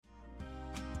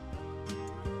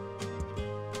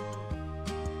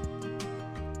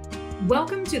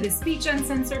Welcome to the Speech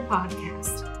Uncensored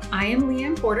podcast. I am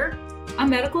Leanne Porter, a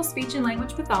medical speech and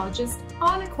language pathologist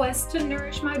on a quest to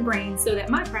nourish my brain so that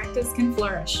my practice can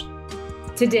flourish.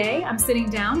 Today, I'm sitting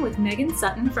down with Megan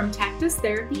Sutton from Tactus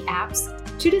Therapy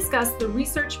Apps to discuss the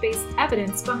research-based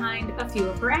evidence behind a few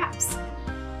of her apps.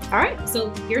 All right, so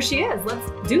here she is.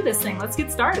 Let's do this thing. Let's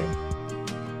get started.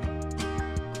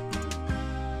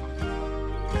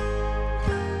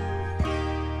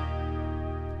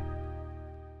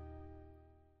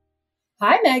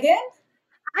 Hi, Megan.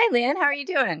 Hi, Leanne. How are you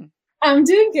doing? I'm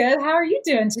doing good. How are you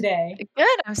doing today?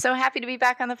 Good. I'm so happy to be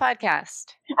back on the podcast.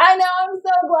 I know. I'm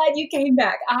so glad you came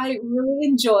back. I really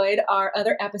enjoyed our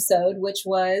other episode, which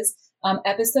was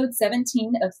episode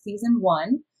 17 of season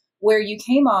 1, where you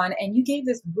came on and you gave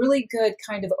this really good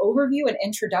kind of overview and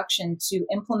introduction to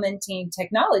implementing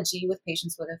technology with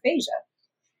patients with aphasia.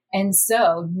 And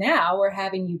so now we're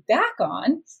having you back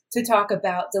on to talk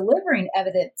about delivering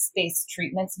evidence-based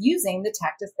treatments using the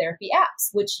Tactus Therapy apps,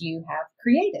 which you have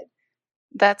created.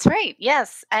 That's right.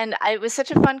 Yes. And it was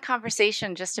such a fun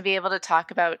conversation just to be able to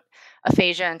talk about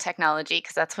aphasia and technology,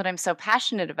 because that's what I'm so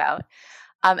passionate about.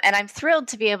 And I'm thrilled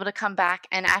to be able to come back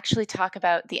and actually talk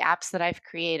about the apps that I've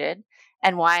created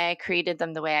and why I created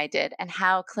them the way I did and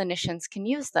how clinicians can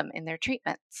use them in their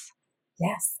treatments.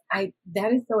 Yes,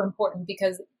 that is so important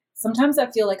because sometimes I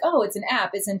feel like, oh, it's an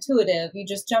app, it's intuitive, you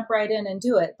just jump right in and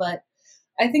do it. But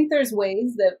I think there's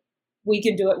ways that we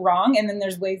can do it wrong, and then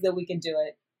there's ways that we can do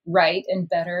it right and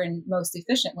better and most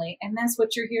efficiently. And that's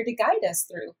what you're here to guide us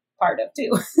through part of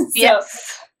too. So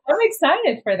yes. I'm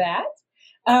excited for that.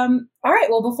 All right,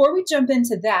 well, before we jump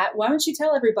into that, why don't you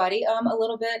tell everybody a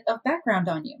little bit of background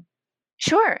on you?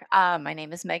 Sure. My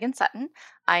name is Megan Sutton.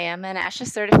 I am an ASHA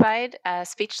certified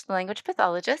speech-language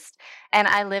pathologist, and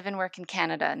I live and work in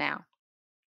Canada now.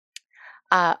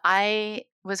 I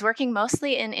was working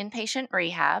mostly in inpatient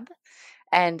rehab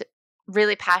and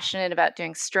really passionate about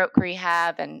doing stroke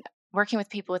rehab and working with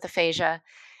people with aphasia.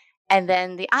 And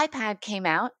then the iPad came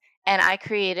out, and I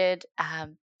created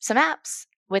some apps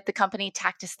with the company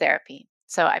Tactus Therapy.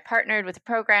 So I partnered with a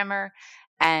programmer,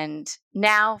 and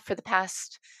now for the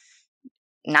past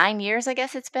 9 years, I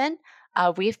guess it's been,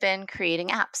 we've been creating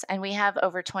apps, and we have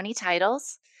over 20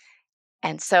 titles.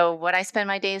 And so what I spend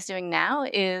my days doing now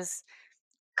is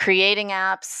creating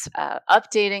apps,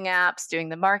 updating apps, doing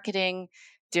the marketing,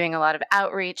 doing a lot of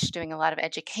outreach, doing a lot of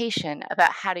education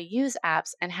about how to use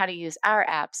apps and how to use our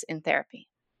apps in therapy.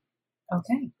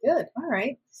 Okay, good. All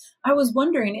right. I was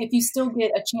wondering if you still get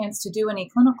a chance to do any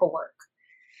clinical work.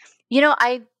 You know,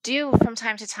 I do from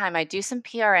time to time. I do some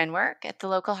PRN work at the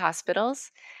local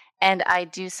hospitals, and I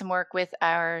do some work with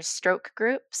our stroke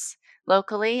groups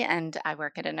locally, and I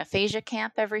work at an aphasia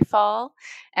camp every fall,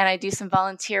 and I do some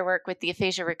volunteer work with the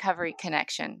Aphasia Recovery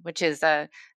Connection, which is an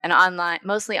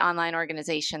mostly online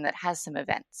organization that has some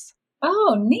events.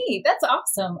 Oh, neat. That's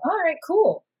awesome. All right,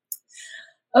 cool.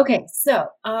 Okay, so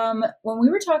when we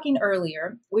were talking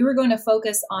earlier, we were going to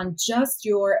focus on just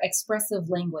your expressive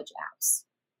language apps.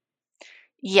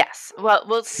 Yes. Well,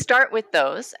 we'll start with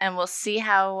those, and we'll see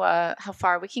how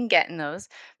far we can get in those,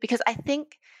 because I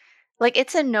think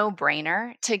it's a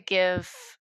no-brainer to give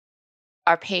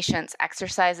our patients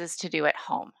exercises to do at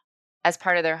home as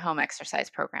part of their home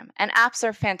exercise program. And apps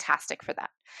are fantastic for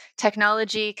that.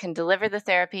 Technology can deliver the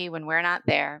therapy when we're not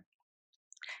there,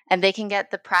 and they can get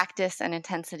the practice and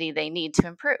intensity they need to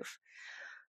improve.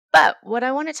 But what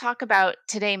I want to talk about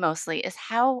today mostly is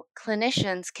how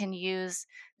clinicians can use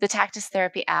the Tactus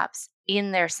Therapy apps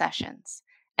in their sessions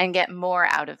and get more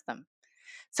out of them.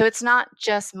 So it's not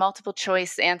just multiple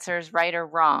choice answers, right or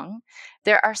wrong.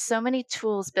 There are so many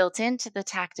tools built into the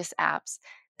Tactus apps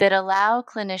that allow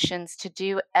clinicians to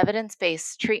do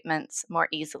evidence-based treatments more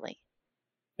easily.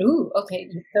 Ooh, okay.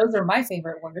 Those are my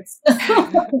favorite words.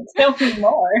 Tell me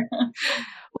more.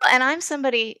 Well, and I'm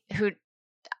somebody who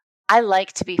I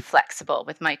like to be flexible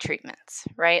with my treatments,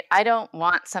 right? I don't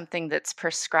want something that's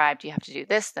prescribed. You have to do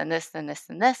this, then this, then this,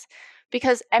 then this,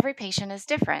 because every patient is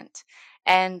different.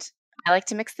 And I like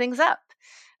to mix things up.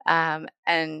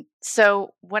 And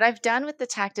so what I've done with the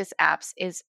Tactus apps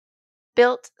is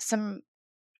built some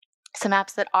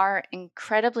apps that are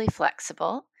incredibly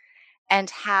flexible and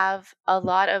have a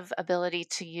lot of ability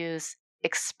to use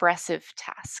expressive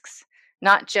tasks,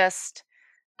 not just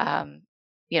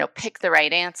pick the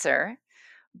right answer,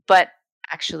 but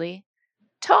actually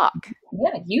talk.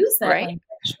 Yeah, use that right?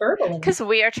 language verbally. Because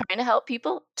we are trying to help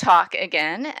people talk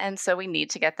again, and so we need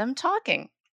to get them talking.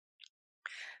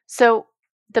 So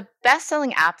the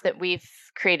best-selling app that we've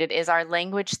created is our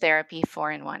Language Therapy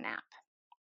 4-in-1 app.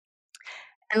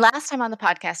 And last time on the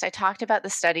podcast, I talked about the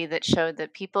study that showed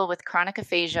that people with chronic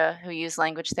aphasia who use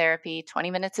language therapy 20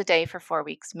 minutes a day for 4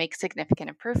 weeks make significant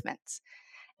improvements.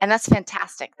 And that's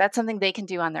fantastic. That's something they can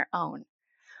do on their own.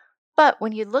 But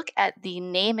when you look at the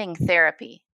naming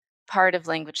therapy part of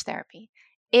language therapy,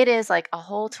 it is like a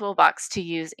whole toolbox to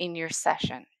use in your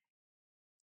session.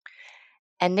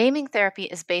 And naming therapy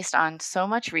is based on so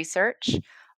much research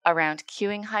around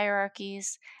cueing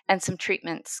hierarchies and some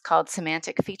treatments called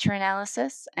semantic feature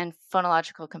analysis and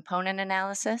phonological component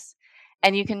analysis.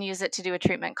 And you can use it to do a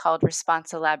treatment called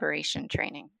response elaboration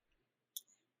training.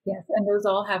 Yes, and those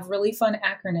all have really fun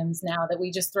acronyms now that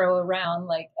we just throw around,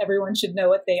 like everyone should know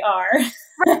what they are.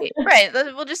 Right.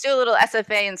 We'll just do a little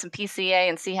SFA and some PCA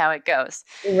and see how it goes.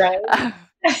 Right.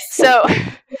 So,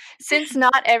 since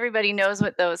not everybody knows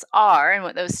what those are and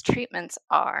what those treatments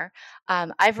are,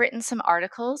 I've written some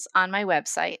articles on my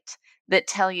website that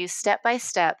tell you step by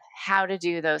step how to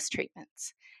do those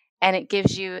treatments. And it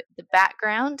gives you the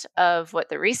background of what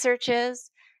the research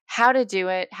is, how to do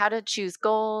it, how to choose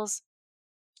goals,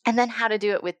 and then how to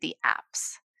do it with the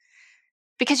apps.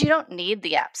 Because you don't need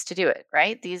the apps to do it,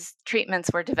 right? These treatments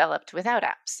were developed without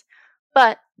apps,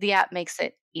 but the app makes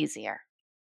it easier.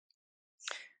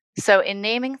 So in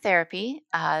naming therapy,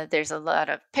 there's a lot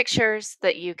of pictures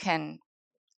that you can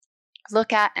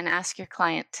look at and ask your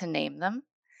client to name them.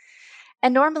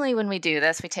 And normally when we do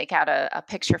this, we take out a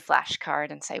picture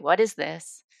flashcard and say, "What is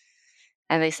this?"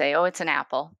 And they say, "Oh, it's an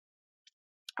apple."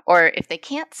 Or if they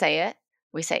can't say it,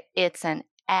 we say, "It's an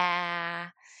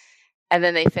ah." And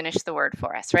then they finish the word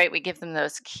for us, right? We give them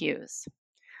those cues.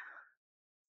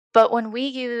 But when we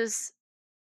use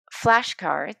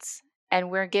flashcards and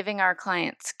we're giving our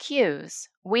clients cues,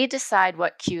 we decide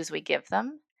what cues we give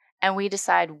them and we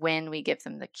decide when we give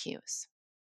them the cues.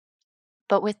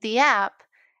 But with the app,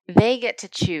 they get to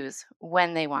choose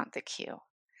when they want the cue.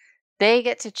 They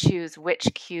get to choose which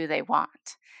cue they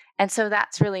want. And so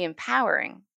that's really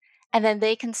empowering. And then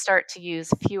they can start to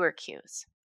use fewer cues.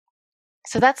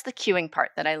 So that's the cueing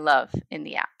part that I love in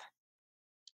the app.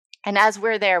 And as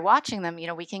we're there watching them,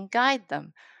 we can guide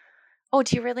them. "Oh,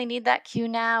 do you really need that cue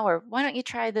now? Or why don't you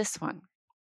try this one?"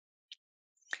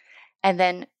 And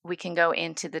then we can go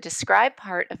into the describe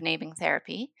part of naming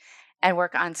therapy and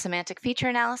work on semantic feature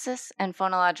analysis and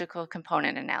phonological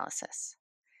component analysis.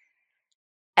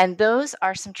 And those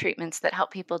are some treatments that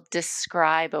help people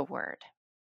describe a word.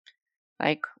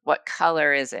 Like, what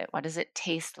color is it? What does it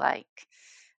taste like?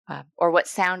 Or what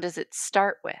sound does it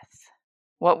start with?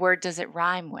 What word does it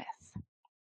rhyme with?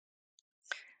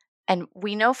 And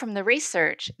we know from the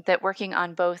research that working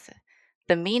on both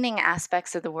the meaning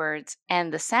aspects of the words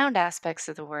and the sound aspects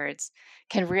of the words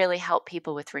can really help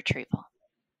people with retrieval.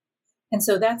 And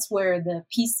so that's where the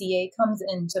PCA comes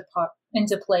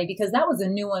into play, because that was a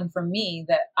new one for me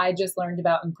that I just learned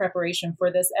about in preparation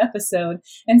for this episode.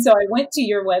 And so I went to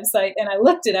your website and I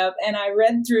looked it up and I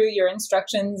read through your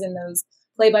instructions and those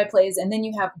play-by-plays. And then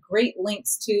you have great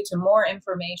links to more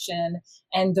information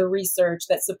and the research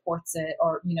that supports it,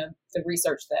 or, the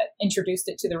research that introduced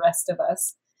it to the rest of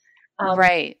us.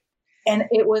 Right. And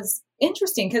it was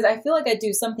interesting because I feel like I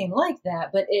do something like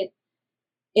that, but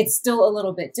it's still a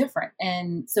little bit different.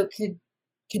 And so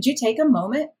could you take a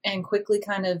moment and quickly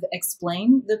kind of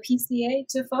explain the PCA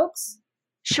to folks?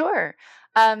 Sure.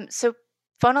 So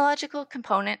phonological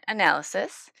component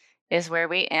analysis is where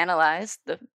we analyze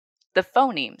the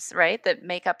phonemes, right, that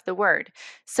make up the word.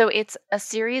 So it's a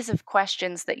series of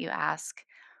questions that you ask.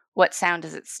 What sound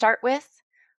does it start with?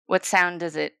 What sound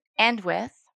does it end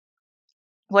with?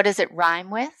 What does it rhyme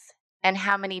with? And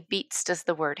how many beats does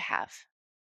the word have?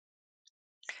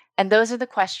 And those are the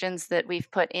questions that we've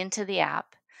put into the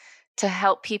app to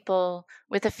help people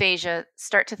with aphasia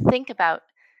start to think about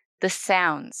the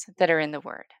sounds that are in the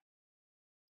word.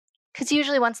 Because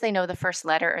usually once they know the first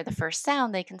letter or the first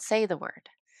sound, they can say the word.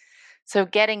 So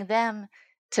getting them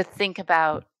to think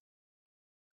about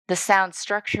the sound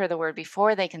structure of the word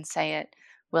before they can say it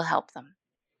will help them.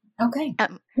 Okay.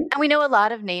 And we know a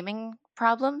lot of naming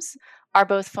problems are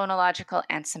both phonological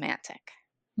and semantic.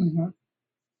 Mm-hmm.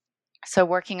 So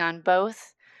working on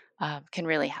both can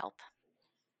really help.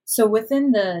 So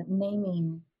within the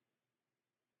naming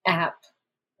app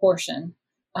portion,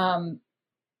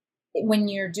 when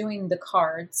you're doing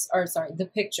the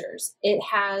pictures, it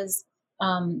has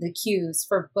the cues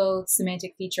for both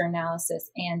semantic feature analysis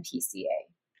and PCA.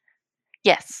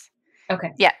 Yes.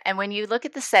 Okay. Yeah. And when you look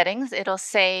at the settings, it'll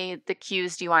say the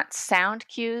cues. Do you want sound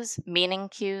cues, meaning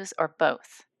cues, or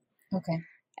both? Okay.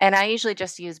 And I usually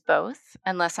just use both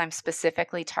unless I'm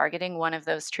specifically targeting one of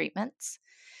those treatments.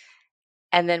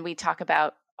 And then we talk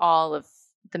about all of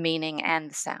the meaning and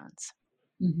the sounds.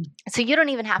 So you don't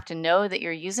even have to know that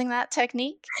you're using that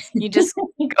technique. You just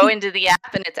go into the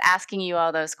app and it's asking you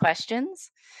all those questions.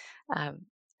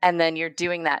 And then you're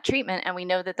doing that treatment. And we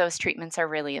know that those treatments are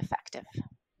really effective.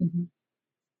 Mm-hmm.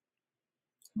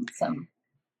 Awesome.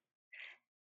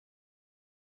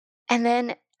 And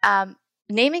then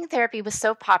naming therapy was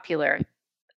so popular,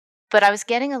 but I was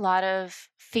getting a lot of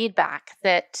feedback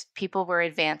that people were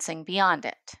advancing beyond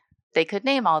it. They could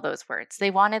name all those words.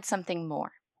 They wanted something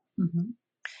more. Mm-hmm.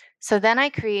 So then I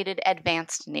created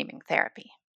advanced naming therapy.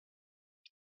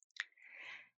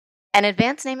 And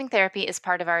advanced naming therapy is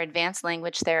part of our advanced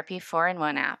language therapy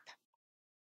 4-in-1 app.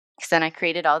 Because then I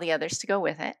created all the others to go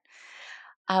with it.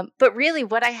 But really,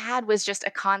 what I had was just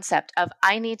a concept of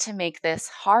I need to make this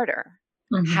harder.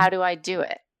 Mm-hmm. How do I do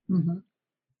it? Mm-hmm.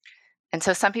 And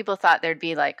so some people thought there'd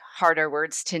be like harder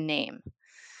words to name.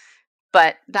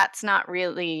 But that's not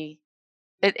really,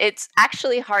 it's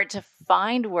actually hard to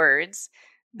find words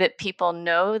that people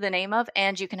know the name of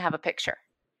and you can have a picture.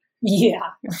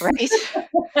 Yeah. Right?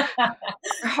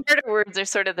 Harder words are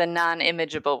sort of the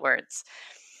non-imageable words.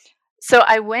 So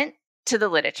I went to the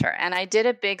literature and I did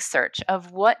a big search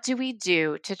of what do we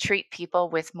do to treat people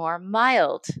with more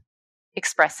mild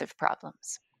expressive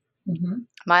problems, Mm-hmm.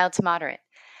 mild to moderate.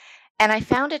 And I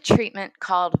found a treatment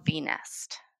called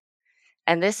VNest.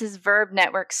 And this is verb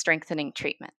network strengthening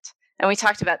treatment. And we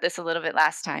talked about this a little bit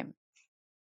last time.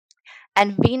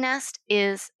 And VNest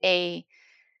is a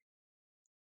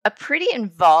pretty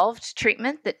involved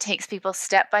treatment that takes people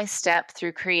step by step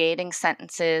through creating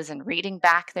sentences and reading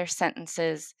back their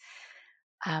sentences.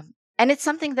 And it's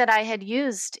something that I had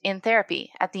used in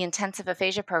therapy at the intensive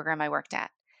aphasia program I worked at.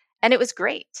 And it was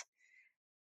great.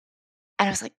 And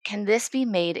I was like, can this be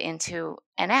made into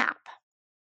an app?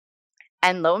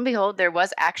 And lo and behold, there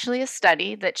was actually a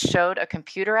study that showed a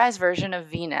computerized version of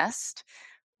VNest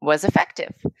was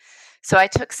effective. So I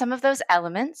took some of those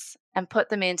elements and put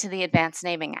them into the advanced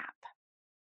naming app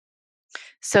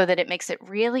so that it makes it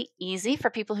really easy for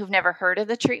people who've never heard of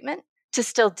the treatment to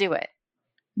still do it.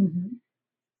 Mm-hmm.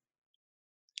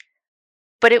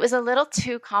 But it was a little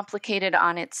too complicated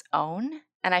on its own.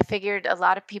 And I figured a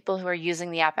lot of people who are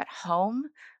using the app at home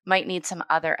might need some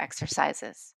other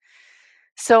exercises.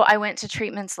 So I went to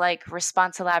treatments like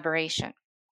response elaboration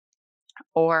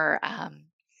or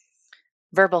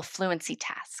verbal fluency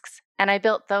tasks, and I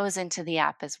built those into the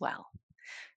app as well.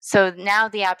 So now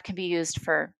the app can be used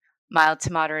for mild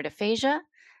to moderate aphasia,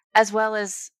 as well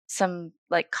as some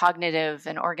like cognitive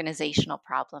and organizational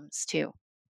problems too.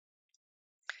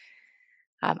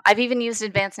 I've even used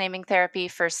advanced naming therapy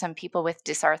for some people with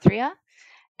dysarthria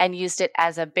and used it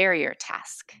as a barrier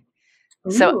task.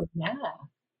 Ooh, So yeah.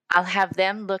 I'll have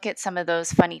them look at some of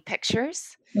those funny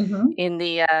pictures Mm-hmm. in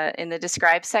the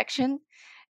describe section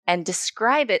and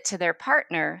describe it to their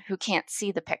partner who can't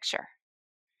see the picture.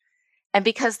 And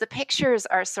because the pictures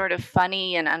are sort of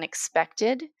funny and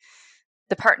unexpected,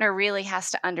 the partner really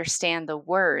has to understand the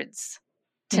words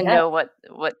to Yeah. know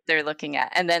what they're looking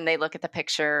at. And then they look at the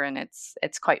picture and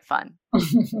it's quite fun.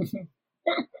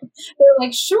 They're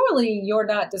like, surely you're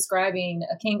not describing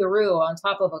a kangaroo on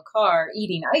top of a car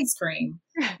eating ice cream.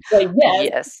 Like, yes,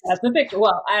 Yes. that's a picture.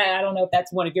 Well, I don't know if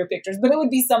that's one of your pictures, but it would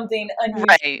be something unusual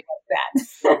Right. like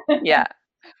that. Yeah.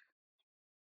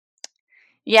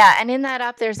 Yeah. And in that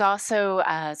app, there's also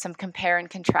some compare and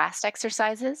contrast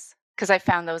exercises because I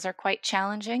found those are quite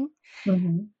challenging.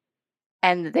 Mm-hmm.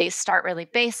 And they start really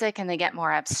basic and they get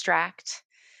more abstract.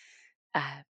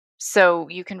 So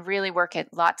you can really work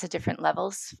at lots of different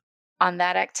levels on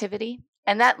that activity.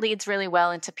 And that leads really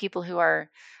well into people who are,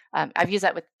 I've used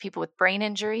that with people with brain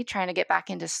injury trying to get back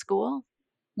into school.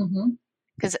 Mm-hmm.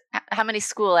 Because how many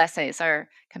school essays are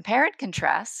compare and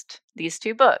contrast these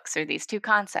two books or these two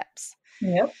concepts?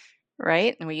 Yep.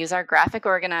 Right? And we use our graphic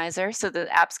organizer. So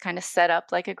the app's kind of set up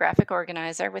like a graphic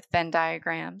organizer with Venn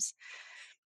diagrams.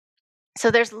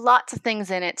 So there's lots of things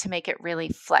in it to make it really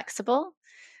flexible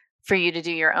for you to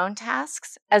do your own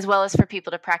tasks, as well as for people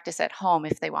to practice at home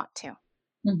if they want to.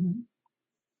 Mm-hmm.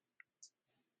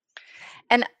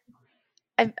 And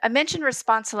I mentioned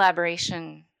response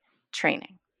elaboration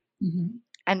training. Mm-hmm.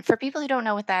 And for people who don't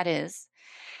know what that is,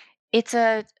 it's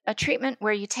a treatment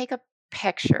where you take a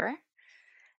picture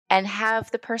and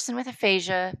have the person with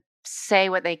aphasia say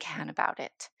what they can about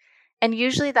it. And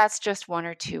usually that's just one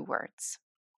or two words.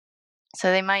 So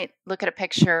they might look at a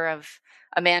picture of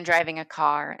a man driving a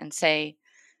car and say,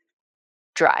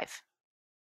 drive.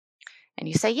 And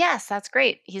you say, yes, that's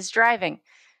great. He's driving.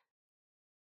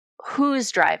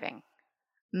 Who's driving?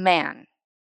 Man.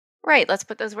 Right, let's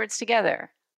put those words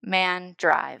together. Man,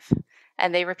 drive.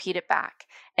 And they repeat it back.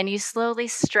 And you slowly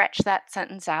stretch that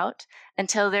sentence out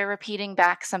until they're repeating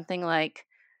back something like,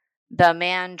 the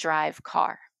man drive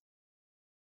car.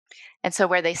 And so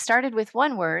where they started with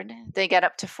one word, they get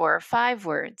up to 4 or 5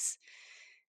 words.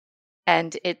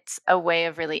 And it's a way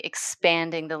of really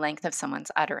expanding the length of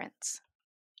someone's utterance.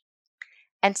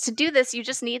 And to do this, you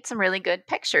just need some really good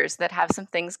pictures that have some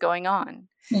things going on.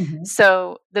 Mm-hmm.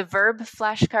 So the verb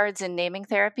flashcards in naming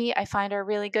therapy, I find, are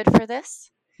really good for this,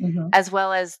 as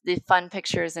well as the fun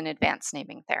pictures in advanced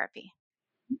naming therapy.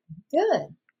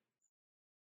 Good.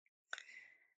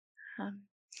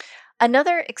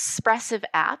 Another expressive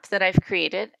app that I've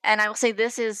created, and I will say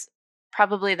this is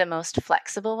probably the most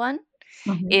flexible one,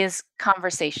 is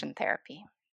conversation therapy.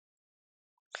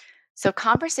 So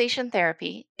conversation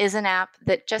therapy is an app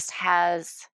that just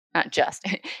has, not just,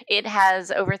 it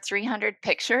has over 300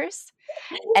 pictures,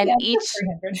 and each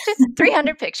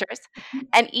 300 pictures,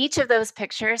 and each of those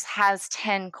pictures has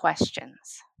 10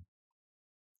 questions.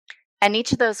 And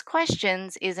each of those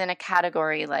questions is in a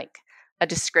category like a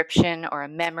description or a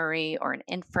memory or an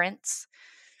inference.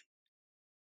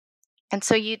 And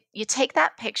so you take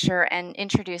that picture and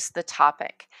introduce the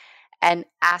topic and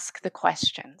ask the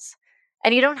questions.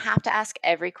 And you don't have to ask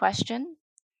every question.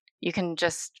 You can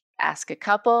just ask a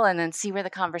couple and then see where the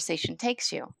conversation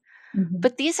takes you.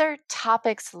 But these are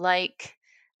topics like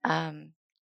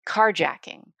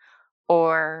carjacking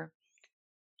or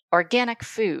organic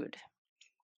food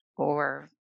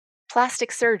or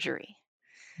plastic surgery.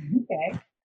 Okay.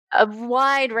 A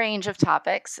wide range of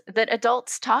topics that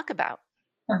adults talk about,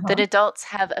 that adults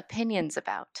have opinions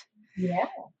about. Yeah.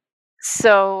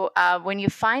 So when you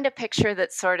find a picture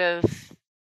that sort of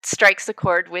strikes a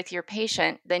chord with your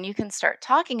patient, then you can start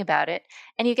talking about it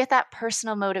and you get that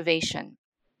personal motivation.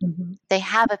 They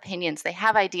have opinions, they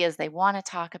have ideas, they want to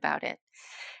talk about it.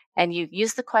 And you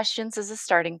use the questions as a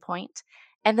starting point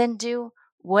and then do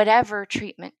whatever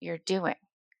treatment you're doing,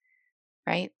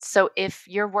 right? So if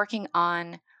you're working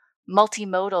on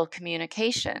multimodal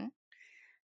communication,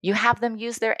 you have them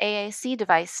use their AAC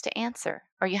device to answer,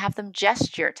 or you have them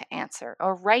gesture to answer,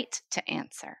 or write to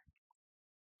answer.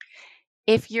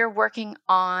 If you're working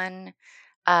on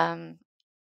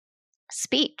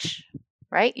speech,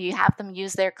 right, you have them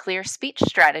use their clear speech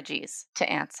strategies to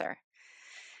answer.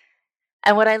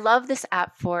 And what I love this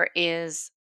app for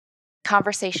is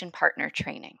conversation partner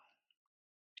training.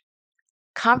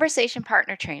 Conversation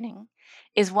partner training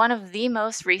is one of the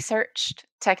most researched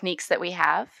techniques that we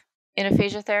have in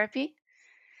aphasia therapy.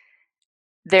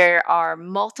 There are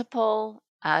multiple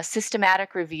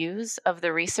systematic reviews of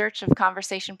the research of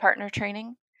conversation partner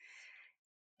training,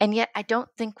 and yet I don't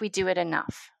think we do it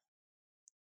enough.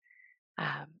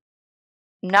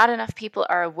 Not enough people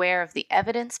are aware of the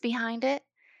evidence behind it,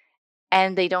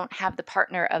 and they don't have the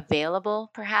partner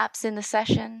available perhaps in the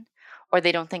session, or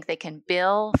they don't think they can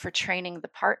bill for training the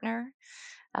partner.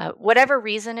 Whatever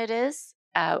reason it is,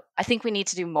 I think we need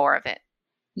to do more of it.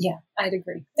 Yeah, I'd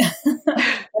agree.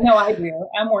 No, I do.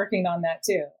 I'm working on that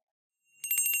too.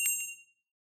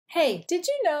 Hey, did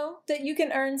you know that you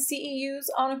can earn CEUs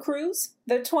on a cruise?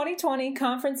 The 2020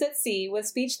 Conference at Sea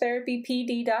with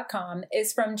SpeechTherapyPD.com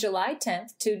is from July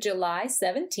 10th to July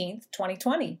 17th,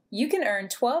 2020. You can earn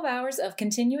 12 hours of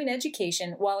continuing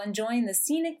education while enjoying the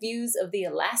scenic views of the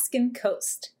Alaskan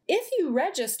coast. If you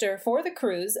register for the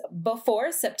cruise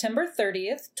before September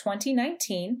 30th,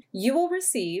 2019, you will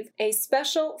receive a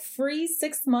special free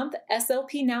 6-month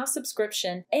SLP Now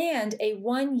subscription and a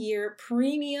 1-year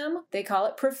premium, they call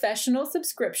it professional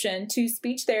subscription to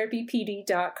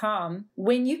SpeechTherapyPD.com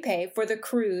when you pay for the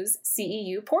cruise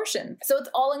CEU portion. So it's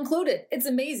all included. It's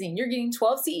amazing. You're getting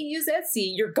 12 CEUs at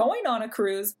sea. You're going on a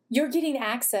cruise. You're getting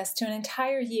access to an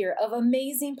entire year of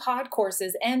amazing pod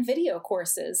courses and video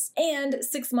courses and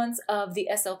 6 months of the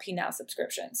SLP Now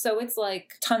subscription. So it's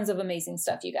like tons of amazing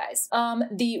stuff, you guys.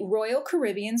 The Royal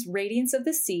Caribbean's Radiance of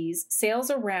the Seas sails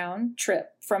a round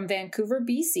trip from Vancouver,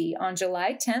 BC on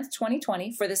July 10th,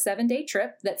 2020 for the 7-day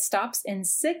trip that stops in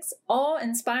 6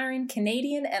 awe-inspiring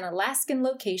Canadian and Alaskan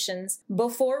locations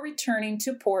before returning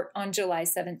to port on July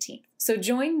 17th. So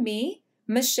join me,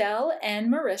 Michelle,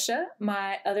 and Marisha,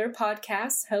 my other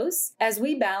podcast hosts, as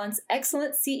we balance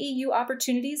excellent CEU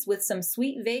opportunities with some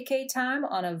sweet vacay time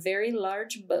on a very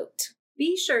large boat.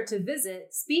 Be sure to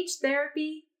visit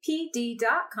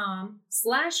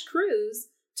SpeechTherapyPD.com/cruise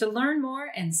to learn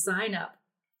more and sign up.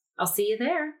 I'll see you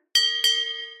there.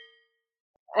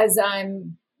 As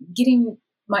I'm getting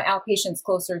my outpatients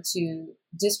closer to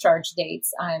discharge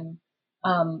dates, I'm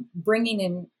bringing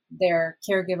in their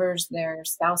caregivers, their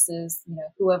spouses,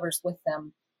 whoever's with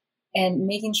them, and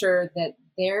making sure that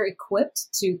they're equipped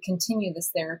to continue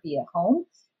this therapy at home.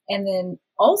 And then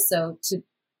also to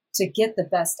to get the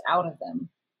best out of them.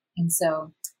 And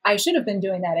so I should have been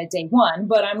doing that at day one,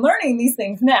 but I'm learning these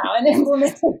things now and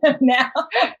implementing them now.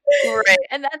 Right.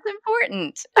 And that's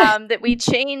important, that we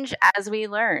change as we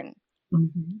learn.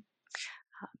 Mhm.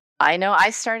 I know I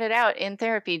started out in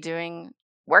therapy doing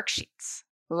worksheets,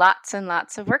 lots and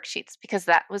lots of worksheets, because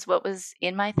that was what was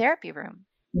in my therapy room.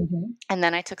 Mhm. And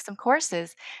then I took some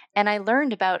courses and I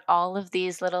learned about all of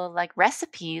these little like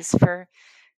recipes for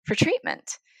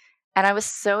treatment. And I was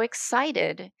so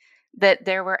excited that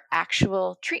there were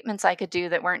actual treatments I could do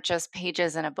that weren't just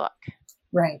pages in a book.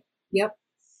 Right. Yep.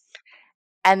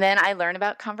 And then I learned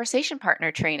about conversation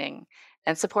partner training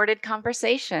and supported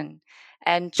conversation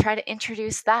and try to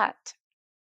introduce that.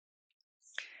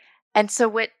 And so,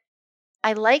 what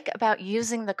I like about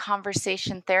using the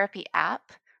conversation therapy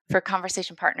app for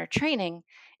conversation partner training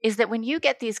is that when you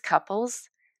get these couples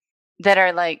that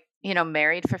are like,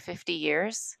 married for 50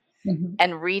 years Mhm.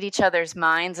 and read each other's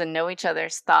minds and know each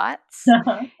other's thoughts,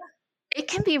 it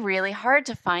can be really hard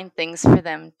to find things for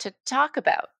them to talk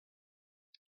about,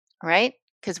 right?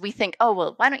 Because we think, oh,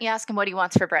 well, why don't you ask him what he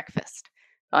wants for breakfast?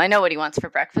 Well, I know what he wants for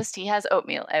breakfast. He has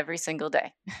oatmeal every single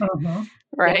day, Mhm. Yep.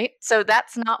 right? So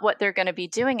that's not what they're going to be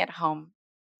doing at home.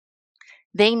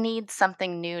 They need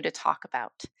something new to talk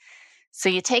about. So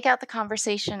you take out the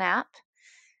conversation app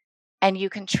and you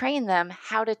can train them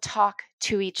how to talk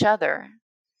to each other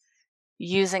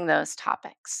using those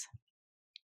topics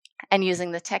and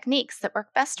using the techniques that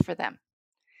work best for them.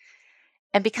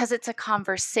 And because it's a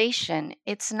conversation,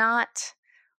 it's not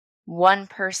one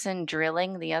person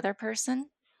drilling the other person,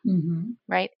 Mhm.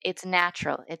 right? It's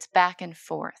natural, it's back and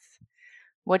forth.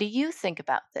 What do you think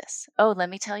about this? Oh, let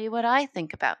me tell you what I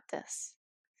think about this,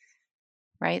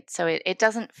 right? So it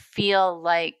doesn't feel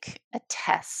like a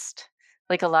test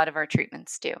like a lot of our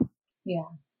treatments do. Yeah.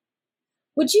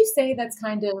 Would you say that's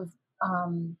kind of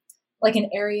like an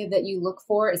area that you look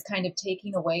for is kind of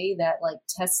taking away that like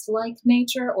test like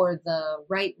nature or the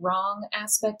right wrong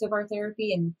aspect of our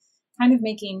therapy and kind of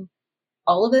making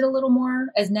all of it a little more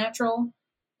as natural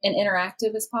and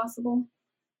interactive as possible?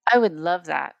 I would love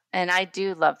that, and I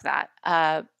do love that.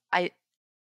 I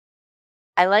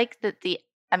I like that the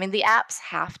apps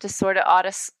have to sort of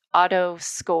auto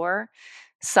score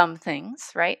some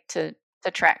things, right, to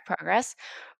track progress.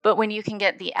 But when you can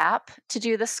get the app to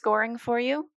do the scoring for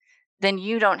you, then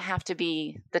you don't have to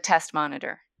be the test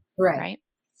monitor, Right. right?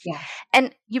 Yeah.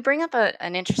 And you bring up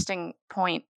an interesting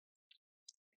point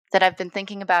that I've been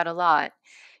thinking about a lot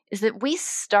is that we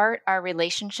start our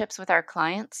relationships with our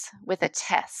clients with a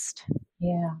test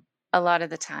Yeah. a lot of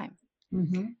the time.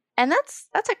 Hmm. And that's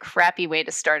a crappy way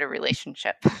to start a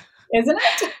relationship. Isn't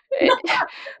it?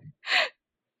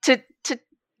 To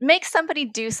make somebody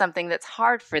do something that's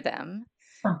hard for them,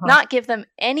 Uh-huh. not give them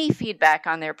any feedback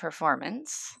on their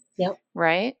performance, Yep.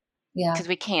 right? Yeah. Because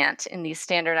we can't in these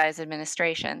standardized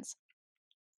administrations.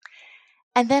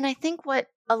 And then I think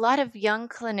what a lot of young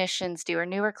clinicians do or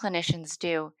newer clinicians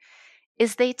do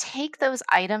is they take those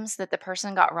items that the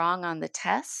person got wrong on the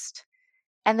test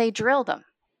and they drill them,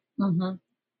 Hmm.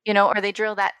 or they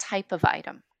drill that type of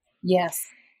item. Yes.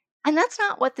 And that's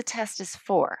not what the test is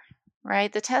for,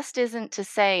 right? The test isn't to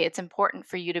say it's important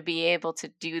for you to be able to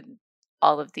do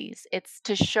all of these. It's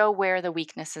to show where the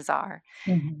weaknesses are.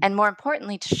 Hmm. And more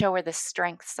importantly, to show where the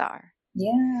strengths are.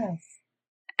 Yes.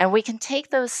 And we can take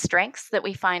those strengths that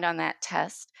we find on that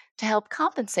test to help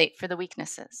compensate for the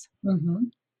weaknesses. Hmm.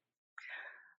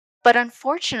 But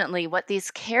unfortunately, what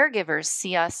these caregivers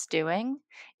see us doing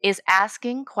is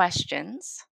asking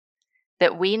questions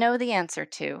that we know the answer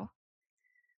to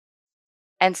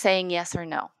and saying yes or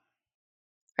no,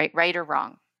 right or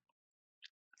wrong.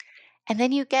 And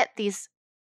then you get these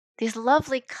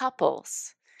lovely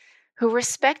couples who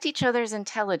respect each other's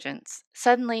intelligence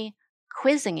suddenly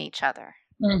quizzing each other,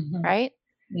 Hmm. right?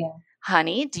 Yeah.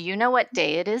 Honey, do you know what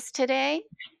day it is today?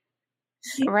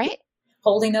 Right?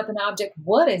 Holding up an object.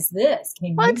 What is this? Can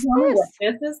you What's tell me what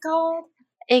this? this is called?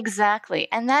 Exactly.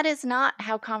 And that is not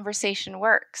how conversation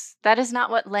works. That is not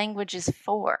what language is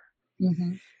for,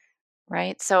 Hmm.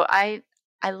 right? So I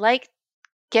like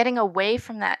getting away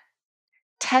from that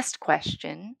test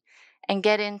question and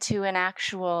get into an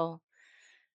actual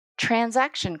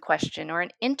transaction question or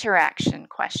an interaction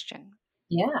question,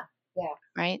 Yeah. Yeah.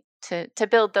 right? To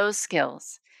build those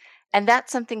skills. And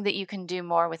that's something that you can do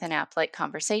more with an app like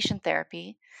conversation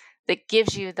therapy that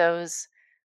gives you those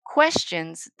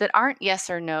questions that aren't yes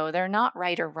or no, they're not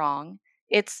right or wrong.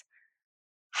 It's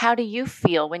how do you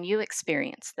feel when you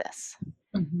experience this,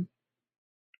 Hmm.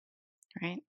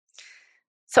 right?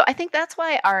 So I think that's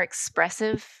why our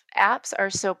expressive apps are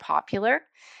so popular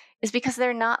is because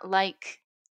they're not like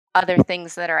other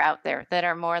things that are out there that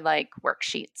are more like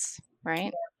worksheets,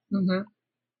 right? Mm-hmm.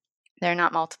 They're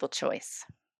not multiple choice.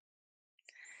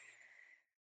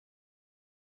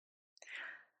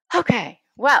 Okay,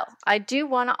 well, I do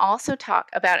want to also talk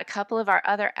about a couple of our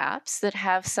other apps that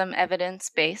have some evidence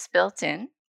base built in.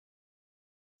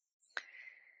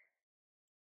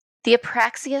 The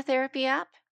apraxia therapy app.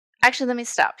 Actually, let me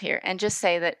stop here and just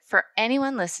say that for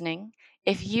anyone listening,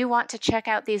 if you want to check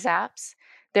out these apps,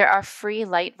 there are free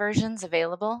light versions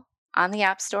available on the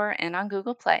App Store and on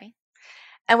Google Play.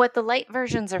 And what the light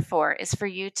versions are for is for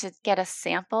you to get a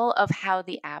sample of how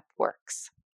the app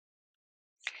works.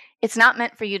 It's not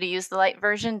meant for you to use the light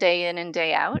version day in and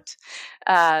day out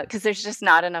because there's just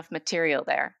not enough material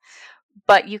there.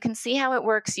 But you can see how it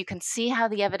works. You can see how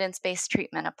the evidence-based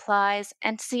treatment applies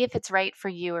and see if it's right for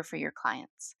you or for your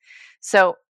clients.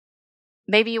 So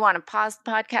maybe you want to pause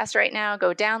the podcast right now,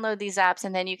 go download these apps,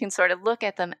 and then you can sort of look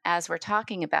at them as we're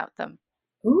talking about them.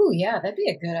 Ooh, yeah, that'd be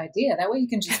a good idea. That way you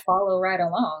can just follow right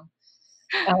along.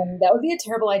 That would be a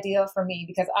terrible idea for me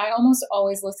because I almost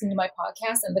always listen to my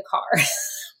podcast in the car.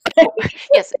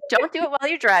 Yes, don't do it while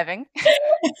you're driving.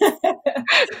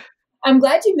 I'm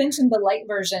glad you mentioned the light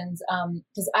versions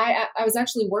because I was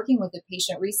actually working with a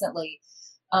patient recently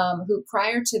who,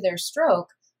 prior to their stroke,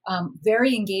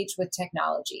 very engaged with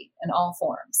technology in all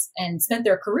forms and spent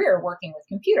their career working with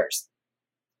computers.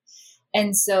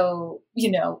 And so,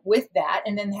 with that,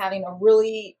 and then having a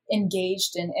really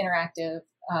engaged and interactive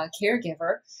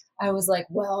caregiver, I was like,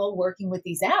 well, working with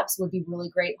these apps would be really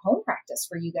great home practice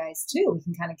for you guys too. We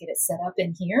can kind of get it set up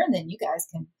in here and then you guys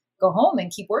can go home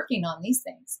and keep working on these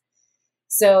things.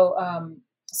 So,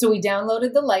 so we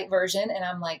downloaded the light version and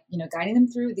I'm like, guiding them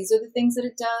through, these are the things that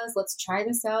it does. Let's try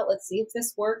this out. Let's see if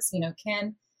this works.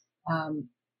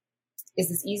 Is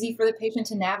this easy for the patient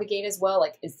to navigate as well?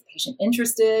 Like, is the patient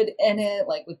interested in it?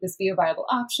 Like, would this be a viable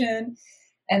option?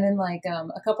 And then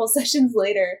a couple sessions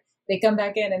later, they come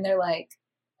back in and they're like,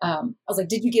 I was like,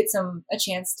 did you get a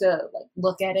chance to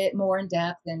look at it more in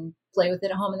depth and play with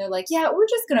it at home? And they're like, yeah, we're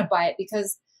just going to buy it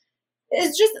because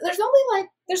it's just, there's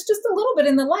just a little bit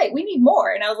in the light. We need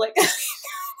more. And I was like,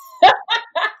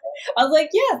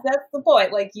 yes, that's the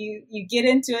point. Like you get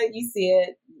into it, you see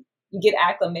it, you get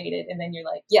acclimated, and then you're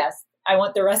like, yes, I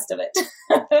want the rest of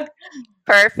it.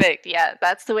 Perfect. Yeah,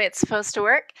 that's the way it's supposed to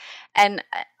work. And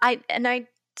I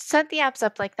set the apps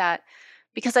up like that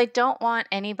because I don't want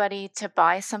anybody to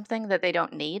buy something that they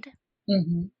don't need.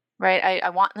 Mm-hmm. Right? I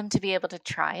want them to be able to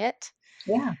try it.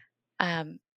 Yeah.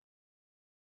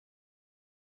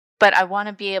 But I want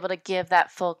to be able to give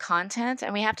that full content,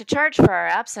 and we have to charge for our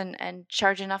apps and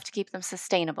charge enough to keep them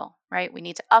sustainable, right? We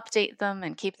need to update them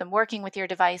and keep them working with your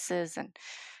devices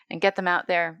and get them out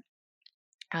there.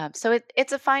 So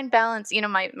it's a fine balance.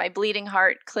 My bleeding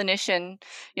heart clinician,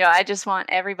 I just want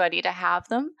everybody to have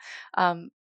them.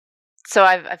 So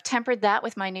I've tempered that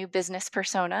with my new business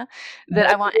persona that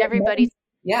I want everybody.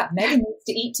 Megan needs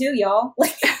to eat too, y'all.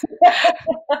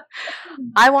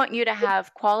 I want you to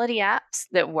have quality apps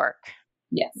that work.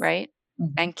 Yes. Right?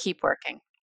 Mm-hmm. And keep working.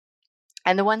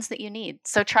 And the ones that you need.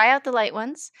 So try out the light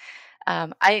ones.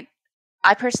 I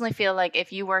personally feel like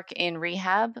if you work in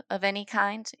rehab of any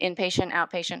kind, inpatient,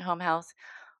 outpatient, home health,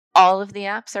 all of the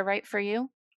apps are right for you.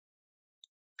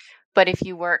 But if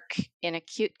you work in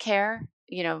acute care,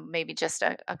 maybe just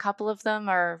a couple of them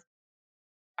are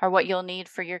what you'll need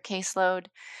for your caseload.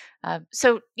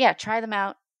 So yeah, try them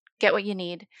out, get what you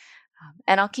need.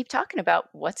 And I'll keep talking about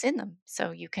what's in them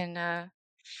so you can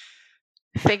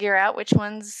figure out which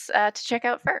ones to check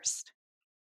out first.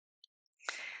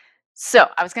 So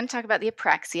I was going to talk about the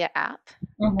Apraxia app.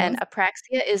 Mm-hmm. And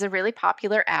Apraxia is a really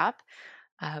popular app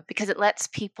because it lets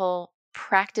people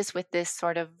practice with this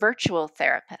sort of virtual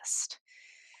therapist.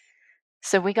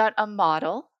 So we got a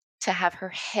model to have her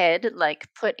head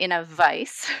put in a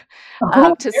vise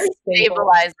to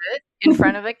stabilize it in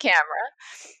front of a camera.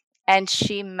 And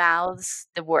she mouths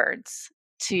the words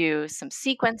to some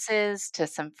sequences, to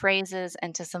some phrases,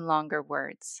 and to some longer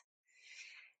words.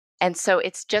 And so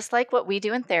it's just like what we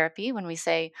do in therapy when we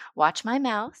say, watch my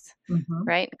mouth, mm-hmm.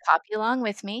 right? Copy along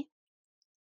with me.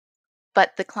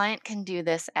 But the client can do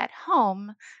this at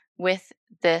home with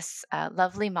this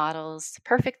lovely model's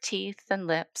perfect teeth and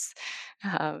lips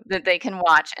that they can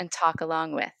watch and talk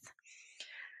along with.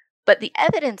 But the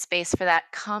evidence base for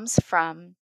that comes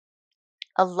from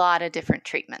a lot of different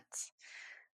treatments.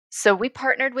 So we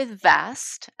partnered with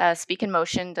VAST. Speak in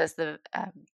Motion does the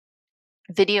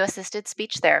video-assisted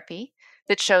speech therapy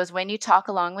that shows when you talk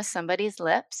along with somebody's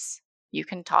lips, you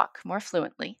can talk more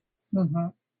fluently. Mm-hmm.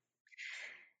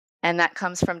 And that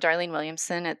comes from Darlene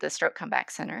Williamson at the Stroke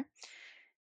Comeback Center.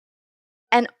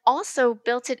 And also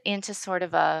built it into sort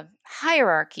of a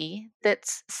hierarchy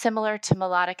that's similar to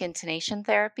melodic intonation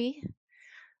therapy,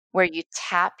 where you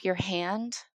tap your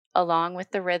hand along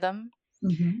with the rhythm.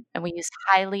 Mm-hmm. And we use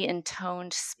highly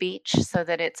intoned speech so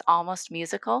that it's almost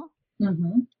musical.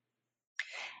 Mm-hmm.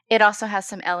 It also has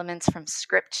some elements from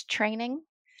script training,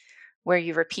 where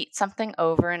you repeat something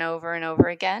over and over and over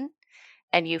again,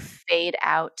 and you fade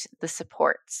out the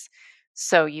supports.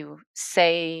 So you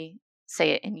say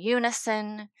it in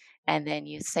unison, and then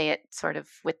you say it sort of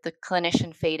with the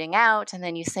clinician fading out, and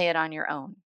then you say it on your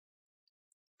own.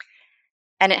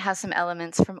 And it has some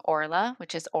elements from Orla,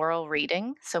 which is oral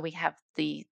reading. So we have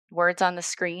the words on the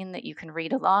screen that you can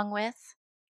read along with.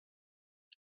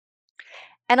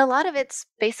 And a lot of it's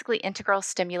basically integral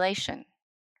stimulation,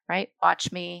 right?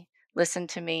 Watch me, listen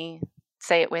to me,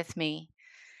 say it with me,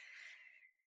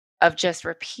 of just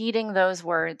repeating those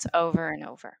words over and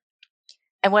over.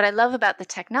 And what I love about the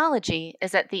technology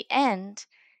is at the end,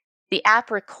 the app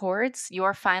records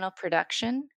your final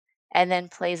production and then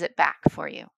plays it back for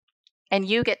you. And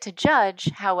you get to judge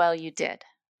how well you did.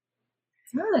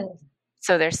 Good.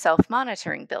 So there's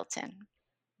self-monitoring built in.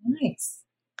 Nice.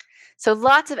 So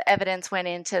lots of evidence went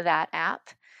into that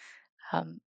app.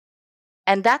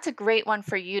 And that's a great one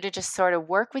for you to just sort of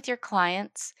work with your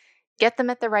clients, get them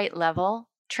at the right level,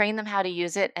 train them how to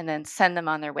use it, and then send them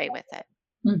on their way with it.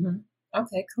 Mm-hmm.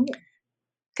 Okay, cool.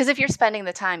 Because if you're spending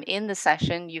the time in the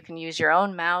session, you can use your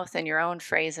own mouth and your own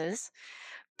phrases,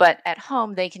 but at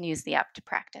home, they can use the app to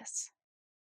practice.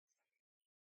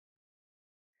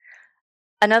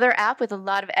 Another app with a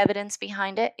lot of evidence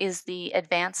behind it is the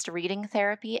Advanced Reading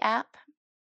Therapy app.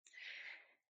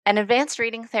 And advanced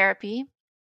reading therapy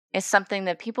is something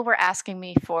that people were asking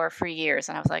me for years.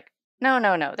 And I was like,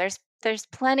 no. There's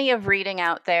plenty of reading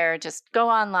out there. Just go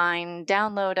online,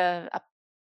 download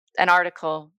an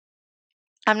article.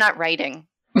 I'm not writing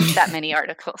that many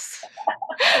articles.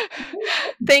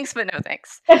 Thanks, but no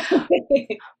thanks.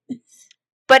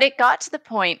 But it got to the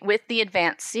point with the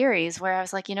advanced series where I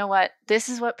was like, you know what? This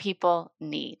is what people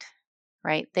need,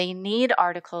 right? They need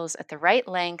articles at the right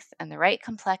length and the right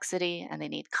complexity, and they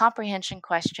need comprehension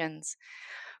questions.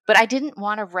 But I didn't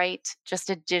want to write just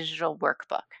a digital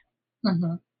workbook,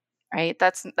 Mm-hmm. right?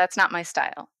 That's not my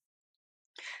style.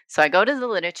 So I go to the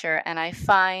literature and I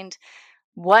find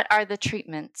what are the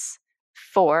treatments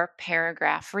for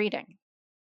paragraph reading.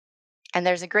 And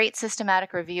there's a great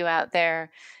systematic review out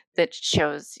there that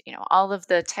shows, all of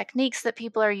the techniques that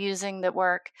people are using that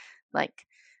work, like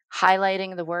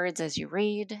highlighting the words as you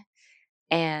read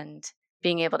and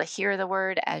being able to hear the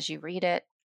word as you read it,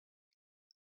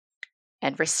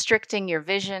 and restricting your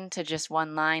vision to just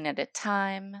one line at a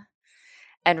time,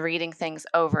 and reading things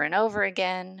over and over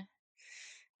again,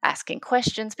 asking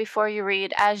questions before you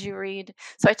read, as you read.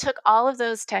 So I took all of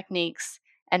those techniques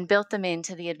and built them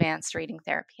into the Advanced Reading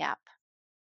Therapy app.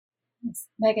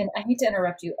 Megan, I hate to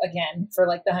interrupt you again for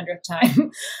like the 100th time,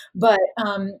 but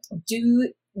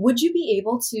would you be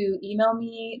able to email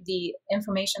me the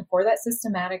information for that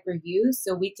systematic review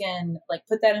so we can like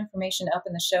put that information up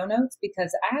in the show notes?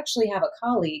 Because I actually have a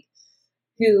colleague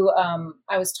who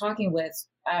I was talking with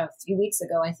a few weeks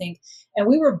ago, I think, and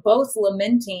we were both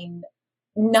lamenting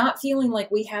not feeling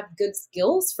like we have good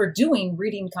skills for doing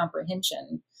reading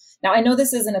comprehension. Now, I know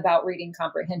this isn't about reading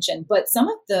comprehension, but some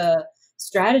of the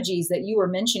strategies that you were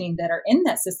mentioning that are in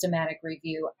that systematic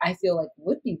review, I feel like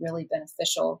would be really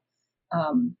beneficial.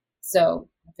 So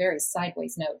a very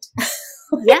sideways note.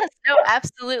 Yes, no,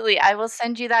 absolutely. I will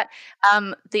send you that.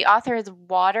 The author is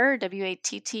Watter,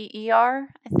 Watter,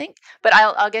 I think, but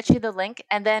I'll get you the link.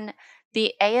 And then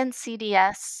the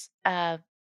ANCDS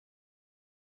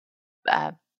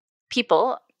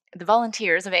people, the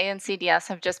volunteers of ANCDS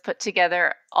have just put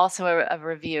together also a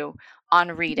review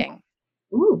on reading.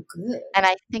 Ooh, good. And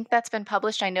I think that's been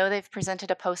published. I know they've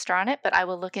presented a poster on it, but I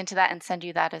will look into that and send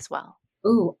you that as well.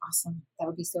 Ooh, awesome. That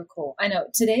would be so cool. I know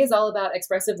today is all about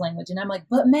expressive language, and I'm like,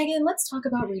 but Megan, let's talk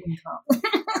about reading comp.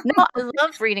 No, I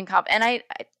love reading comp. And I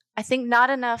think not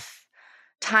enough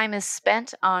time is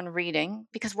spent on reading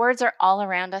because words are all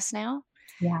around us now.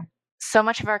 Yeah. So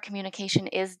much of our communication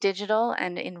is digital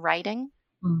and in writing.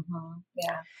 Mm-hmm.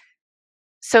 Yeah.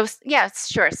 So yeah,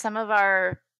 sure. Some of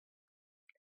our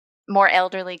more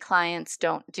elderly clients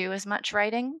don't do as much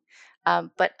writing,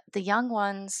 but the young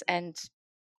ones and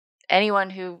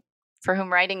anyone for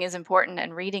whom writing is important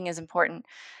and reading is important,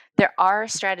 there are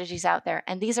strategies out there,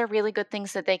 and these are really good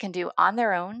things that they can do on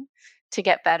their own to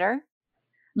get better.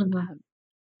 Mm-hmm.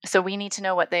 So we need to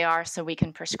know what they are so we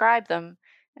can prescribe them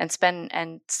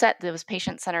and set those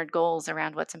patient-centered goals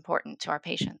around what's important to our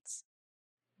patients.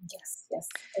 Yes, yes.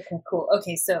 Okay, cool.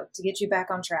 Okay, so to get you back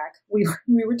on track, we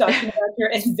were talking about your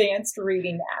advanced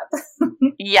reading app.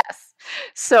 Yes.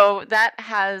 So that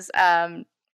has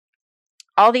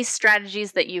all these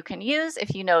strategies that you can use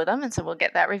if you know them. And so we'll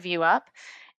get that review up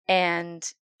and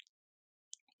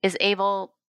is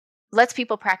able, lets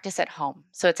people practice at home.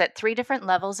 So it's at 3 different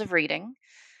levels of reading.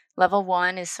 Level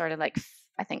 1 is sort of like,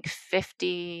 I think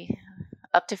 50,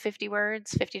 up to 50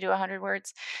 words, 50 to 100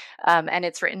 words. And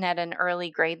it's written at an early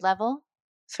grade level,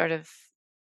 sort of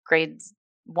grades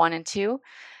 1 and 2.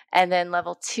 And then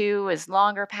level 2 is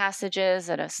longer passages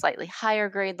at a slightly higher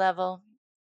grade level.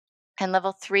 And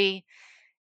level 3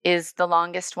 is the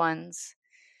longest ones,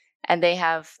 and they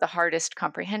have the hardest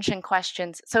comprehension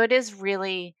questions. So it is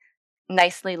really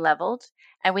nicely leveled.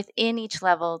 And within each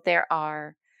level, there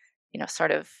are,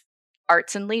 sort of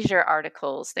arts and leisure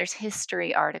articles, there's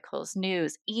history articles,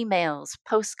 news, emails,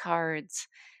 postcards.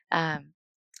 Um,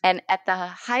 and at the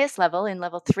highest level, in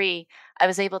level 3, I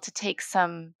was able to take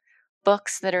some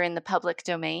books that are in the public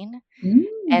domain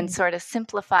and Mm, sort of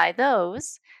simplify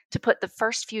those to put the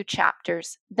first few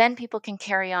chapters. Then people can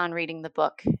carry on reading the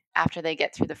book after they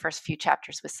get through the first few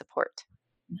chapters with support,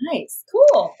 nice.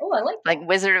 Cool. Oh, I like like that.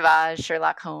 Wizard of Oz,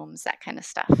 Sherlock Holmes, that kind of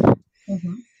stuff.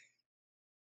 Hmm.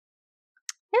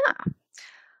 Yeah.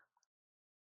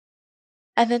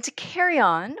 And then to carry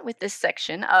on with this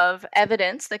section of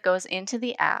evidence that goes into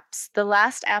the apps, the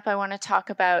last app I want to talk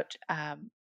about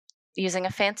using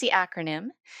a fancy acronym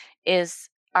is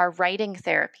our writing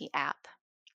therapy app,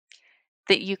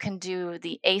 that you can do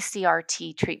the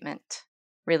ACRT treatment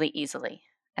really easily.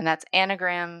 And that's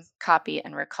anagram, copy,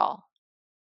 and recall.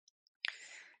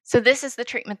 So this is the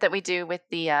treatment that we do with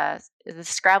the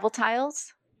Scrabble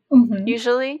tiles, Hmm.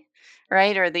 usually,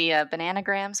 right? Or the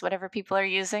bananagrams, whatever people are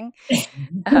using.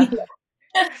 Yeah.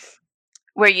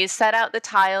 Where you set out the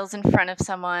tiles in front of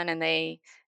someone and they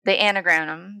anagram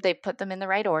them, they put them in the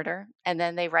right order, and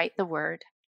then they write the word,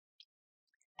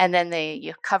 and then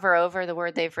you cover over the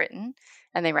word they've written,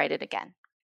 and they write it again.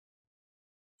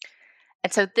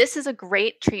 And so this is a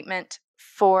great treatment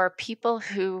for people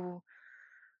who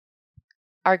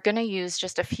are going to use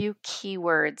just a few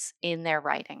keywords in their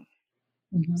writing.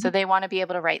 So Hmm. they want to be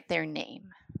able to write their name.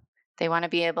 They want to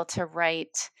be able to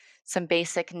write some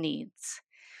basic needs.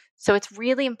 So it's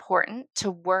really important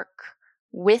to work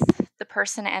with the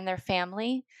person and their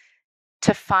family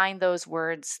to find those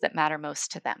words that matter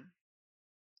most to them.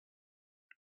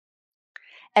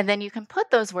 And then you can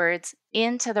put those words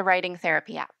into the writing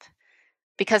therapy app,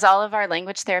 because all of our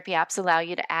language therapy apps allow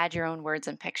you to add your own words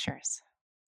and pictures.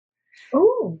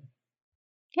 Oh,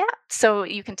 Yeah. So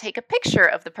you can take a picture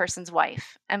of the person's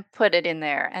wife and put it in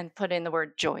there and put in the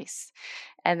word Joyce,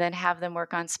 and then have them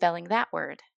work on spelling that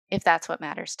word if that's what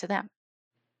matters to them.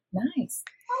 nice.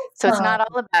 So it's not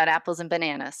Awesome. all about apples and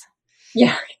bananas.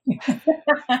 Yeah.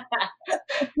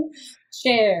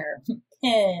 Chair,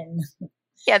 pen.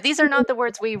 Yeah, these are not the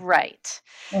words we write.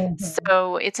 Hmm.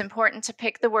 So it's important to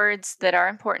pick the words that are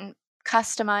important,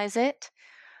 customize it,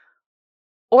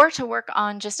 or to work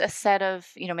on just a set of,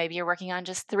 maybe you're working on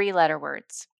just 3-letter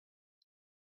words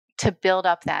to build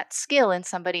up that skill in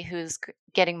somebody who's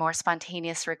getting more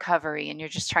spontaneous recovery and you're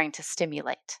just trying to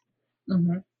stimulate.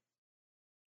 Hmm.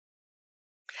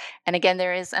 And again,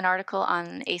 there is an article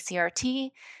on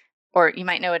ACRT, or you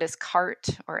might know it as CART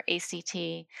or ACT.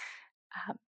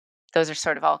 Um, those are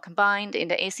sort of all combined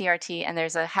into ACRT, and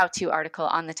there's a how-to article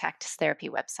on the Tactus Therapy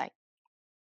website.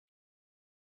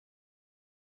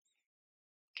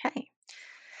 Okay.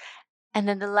 And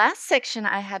then the last section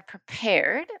I had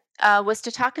prepared was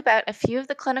to talk about a few of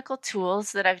the clinical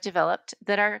tools that I've developed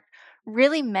that are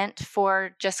really meant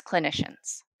for just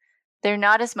clinicians. They're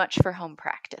not as much for home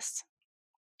practice.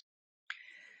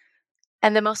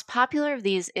 And the most popular of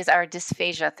these is our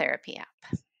dysphagia therapy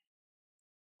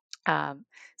app.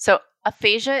 So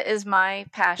aphasia is my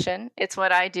passion. It's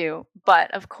what I do.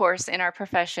 But of course, in our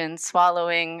profession,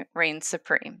 swallowing reigns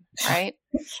supreme, right?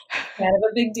 Kind of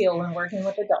a big deal when working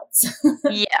with adults.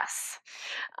 Yes.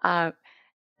 Uh,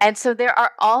 and so there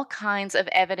are all kinds of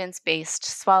evidence-based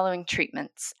swallowing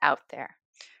treatments out there.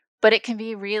 But it can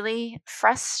be really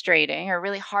frustrating or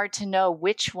really hard to know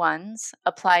which ones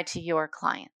apply to your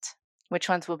client, which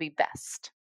ones will be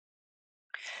best.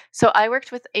 So I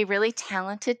worked with a really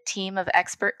talented team of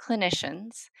expert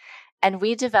clinicians, and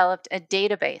we developed a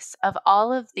database of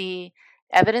all of the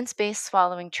evidence based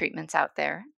swallowing treatments out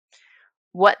there,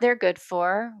 what they're good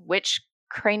for, which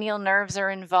cranial nerves are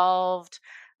involved,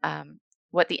 um,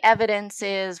 what the evidence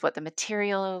is, what the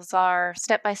materials are,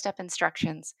 step by step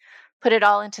instructions, put it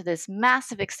all into this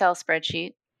massive Excel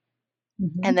spreadsheet, Hmm.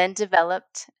 and then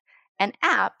developed an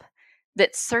app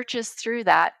that searches through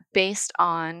that based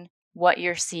on what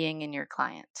you're seeing in your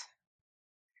client.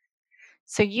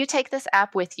 So you take this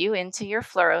app with you into your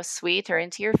fluoro suite or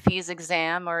into your fees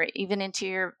exam or even into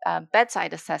your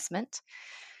bedside assessment.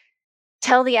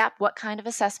 Tell the app what kind of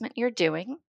assessment you're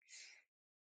doing.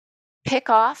 Pick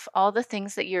off all the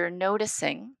things that you're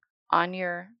noticing on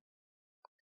your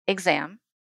exam.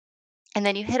 And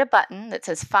then you hit a button that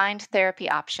says Find Therapy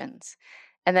Options.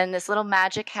 And then this little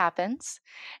magic happens,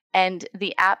 and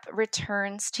the app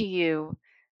returns to you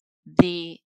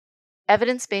the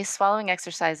evidence-based swallowing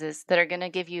exercises that are going to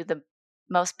give you the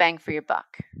most bang for your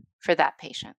buck for that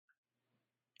patient.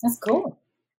 That's cool.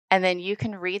 And then you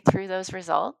can read through those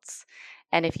results.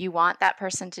 And if you want that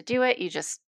person to do it, you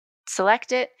just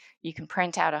select it. You can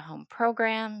print out a home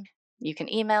program. You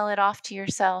can email it off to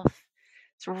yourself.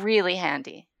 It's really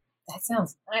handy. That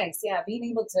sounds nice. Yeah, being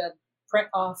able to print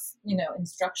off,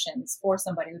 instructions for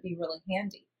somebody would be really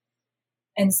handy.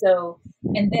 And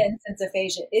then since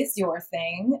aphasia is your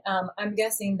thing, I'm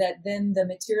guessing that then the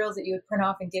materials that you would print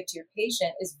off and give to your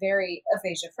patient is very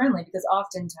aphasia friendly, because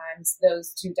oftentimes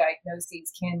those two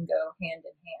diagnoses can go hand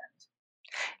in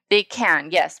hand. They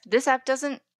can, yes. This app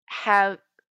doesn't have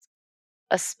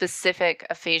a specific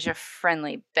aphasia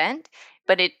friendly bent,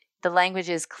 but the language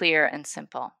is clear and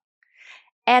simple.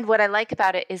 And what I like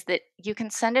about it is that you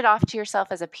can send it off to yourself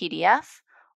as a PDF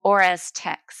or as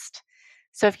text.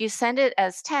 So if you send it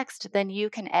as text, then you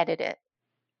can edit it.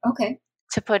 Okay.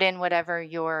 To put in whatever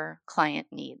your client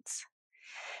needs.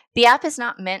 The app is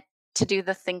not meant to do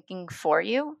the thinking for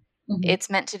you. Mm-hmm. It's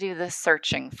meant to do the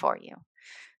searching for you.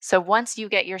 So once you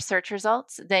get your search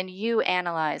results, then you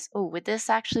analyze, would this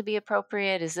actually be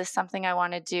appropriate? Is this something I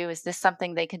want to do? Is this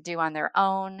something they could do on their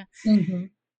own? Mm-hmm.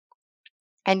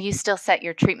 And you still set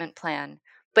your treatment plan,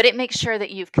 but it makes sure that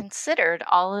you've considered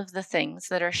all of the things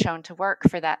that are shown to work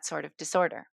for that sort of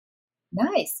disorder.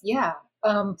 Nice. Yeah.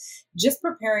 Just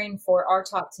preparing for our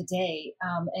talk today,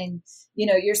 and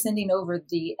you're sending over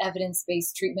the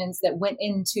evidence-based treatments that went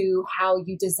into how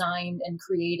you designed and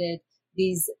created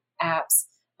these apps.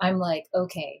 I'm like,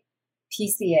 okay,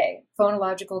 PCA,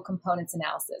 phonological components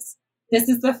analysis. This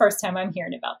is the first time I'm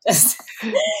hearing about this.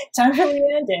 Time for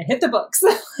Leanne to hit the books.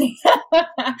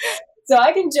 So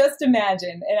I can just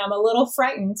imagine, and I'm a little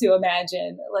frightened to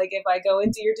imagine, like if I go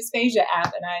into your dysphagia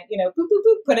app and I, boop, boop,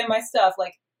 boop, put in my stuff,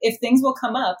 like if things will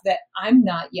come up that I'm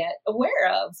not yet aware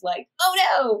of, like, oh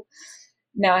no,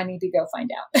 now I need to go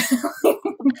find out.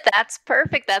 That's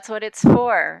perfect. That's what it's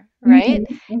for, right?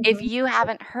 Mm-hmm, mm-hmm. If you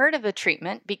haven't heard of a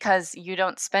treatment because you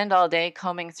don't spend all day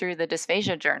combing through the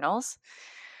dysphagia journals,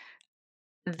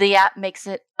 the app makes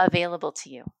it available to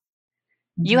you.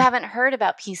 Mm-hmm. You haven't heard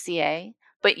about PCA,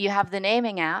 but you have the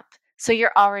naming app, so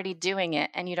you're already doing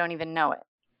it and you don't even know it.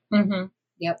 Mm-hmm.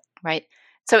 Yep. Right.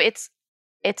 So it's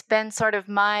been sort of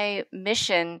my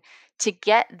mission to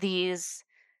get these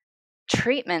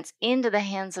treatments into the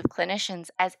hands of clinicians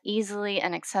as easily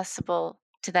and accessible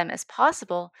to them as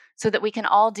possible so that we can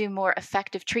all do more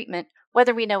effective treatment,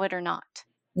 whether we know it or not.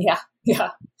 Yeah.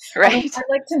 Yeah. Right. I'd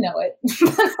like to know it.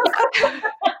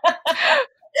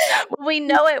 Well, we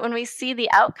know it when we see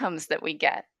the outcomes that we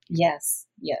get. Yes.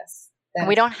 Yes.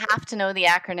 We don't have to know the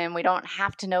acronym. We don't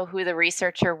have to know who the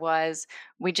researcher was.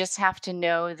 We just have to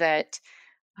know that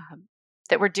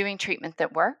we're doing treatment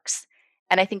that works.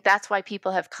 And I think that's why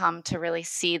people have come to really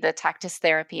see the Tactus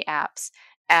therapy apps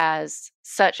as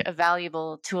such a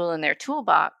valuable tool in their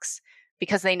toolbox,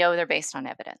 because they know they're based on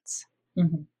evidence.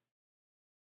 Mm-hmm.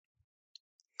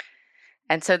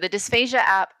 And so the dysphagia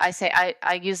app, I say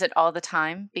I use it all the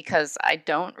time because I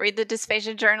don't read the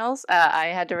dysphagia journals. I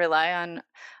had to rely on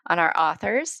our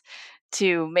authors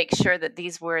to make sure that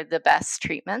these were the best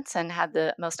treatments and had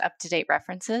the most up-to-date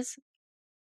references.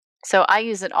 So I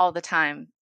use it all the time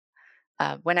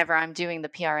whenever I'm doing the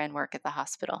PRN work at the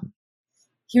hospital.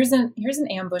 Here's an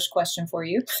ambush question for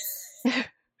you.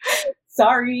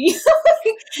 Sorry.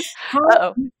 How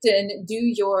often do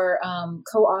your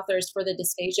co-authors for the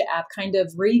dysphagia app kind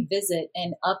of revisit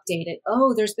and update it?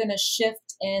 Oh, there's been a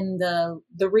shift in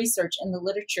the research and the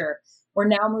literature. We're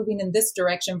now moving in this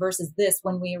direction versus this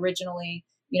when we originally,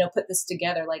 put this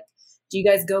together. Like, do you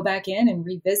guys go back in and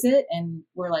revisit and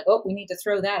we're like, oh, we need to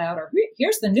throw that out, or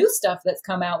here's the new stuff that's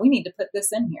come out. We need to put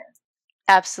this in here.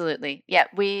 Absolutely. Yeah.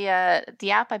 We,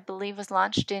 the app, I believe, was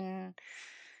launched in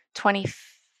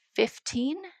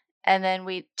 2015. And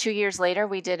then 2 years later,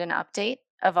 we did an update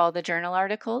of all the journal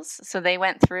articles. So they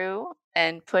went through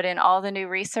and put in all the new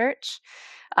research.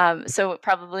 So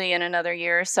probably in another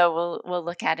year or so, we'll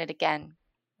look at it again.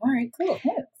 All right, cool.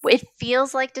 It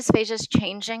feels like dysphagia is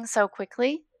changing so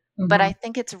quickly, but I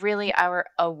think it's really our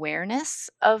awareness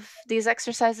of these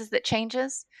exercises that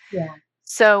changes. Yeah.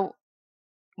 So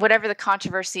whatever the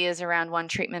controversy is around one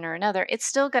treatment or another, it's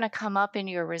still going to come up in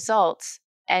your results,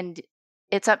 and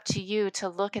it's up to you to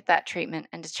look at that treatment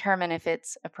and determine if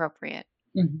it's appropriate.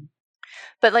 Mm-hmm.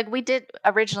 But like we did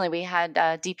originally, we had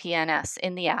DPNS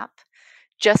in the app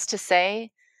just to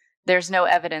say there's no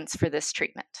evidence for this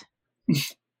treatment. And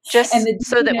Just the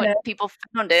so that when DPNS, people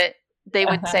found it, they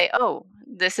would say, oh,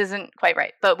 this isn't quite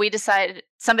right. But we decided,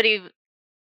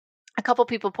 a couple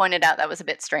people pointed out that was a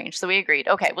bit strange. So we agreed,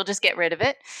 okay, we'll just get rid of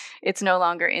it. It's no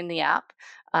longer in the app.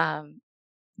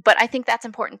 But I think that's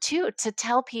important too, to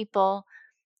tell people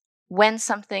when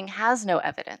something has no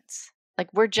evidence.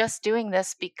 Like, we're just doing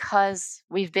this because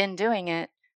we've been doing it.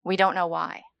 We don't know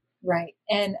why. right.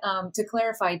 And to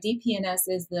clarify, DPNS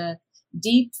is the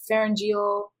deep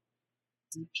pharyngeal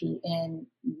DPN.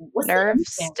 What's Nerve the nerve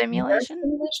stimulation?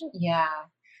 stimulation? Yeah.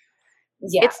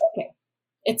 Yeah. It's Okay.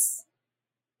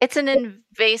 It's an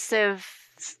invasive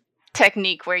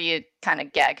technique where you kind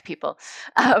of gag people.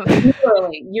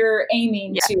 literally, you're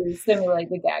aiming Yeah. to stimulate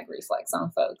the gag reflex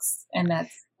on folks, and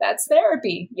that's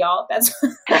therapy, y'all. That's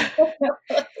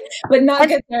but not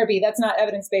good therapy. That's not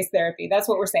evidence-based therapy. That's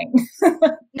what we're saying.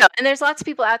 No, and there's lots of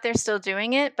people out there still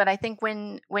doing it, but I think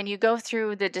when you go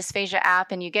through the dysphagia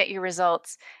app and you get your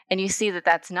results and you see that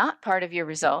that's not part of your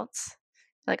results,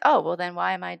 like, oh, well, then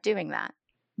why am I doing that?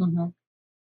 Mm-hmm.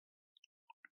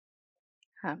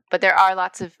 But there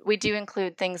are we do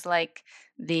include things like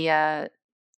the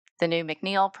new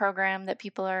McNeil program that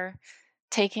people are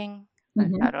taking.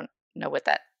 Mm-hmm. I don't know what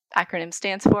that acronym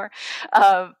stands for,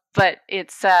 but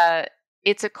it's a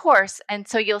course, and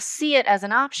so you'll see it as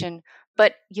an option,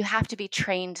 but you have to be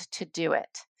trained to do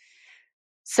it.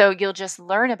 So you'll just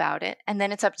learn about it, and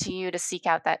then it's up to you to seek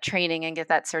out that training and get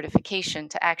that certification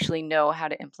to actually know how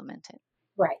to implement it.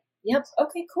 Right. Yep.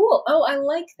 Okay, cool. Oh, I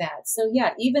like that. So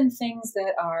yeah, even things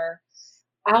that are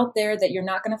out there that you're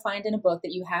not going to find in a book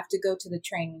that you have to go to the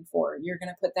training for, you're going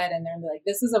to put that in there and be like,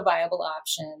 this is a viable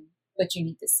option, but you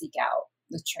need to seek out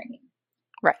the training.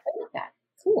 Right. I like that.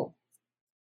 Cool.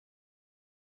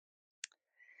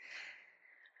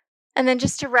 And then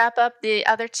just to wrap up the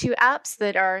other two apps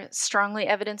that are strongly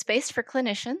evidence-based for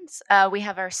clinicians, we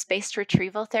have our spaced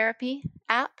retrieval therapy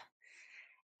app.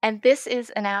 And this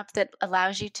is an app that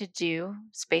allows you to do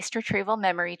spaced retrieval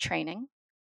memory training.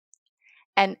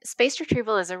 And spaced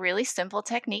retrieval is a really simple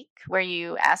technique where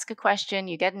you ask a question,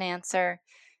 you get an answer,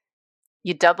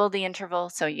 you double the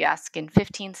interval. So you ask in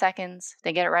 15 seconds,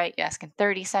 they get it right. You ask in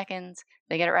 30 seconds,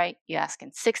 they get it right. You ask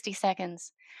in 60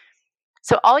 seconds.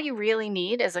 So all you really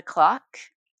need is a clock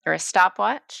or a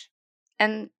stopwatch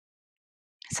and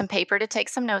some paper to take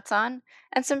some notes on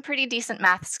and some pretty decent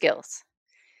math skills.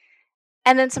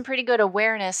 And then some pretty good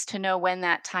awareness to know when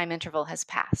that time interval has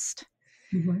passed.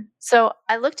 Mm-hmm. So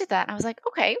I looked at that and I was like,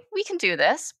 okay, we can do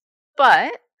this,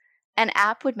 but an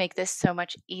app would make this so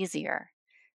much easier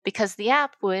because the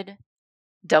app would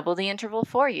double the interval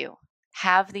for you,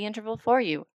 have the interval for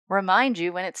you, remind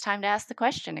you when it's time to ask the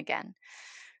question again.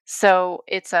 So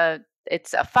it's a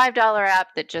 $5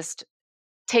 app that just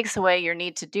takes away your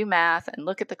need to do math and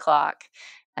look at the clock,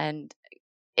 and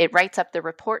it writes up the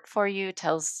report for you,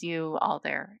 tells you all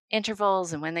their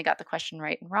intervals and when they got the question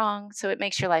right and wrong. So it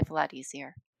makes your life a lot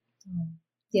easier.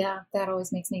 Yeah, that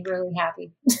always makes me really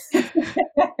happy.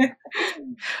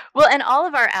 Well, and all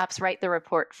of our apps write the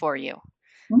report for you.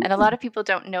 Mm-hmm. And a lot of people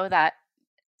don't know that.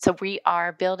 So we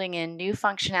are building in new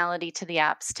functionality to the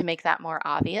apps to make that more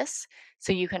obvious.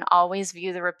 So you can always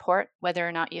view the report, whether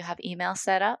or not you have email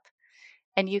set up.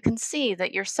 And you can see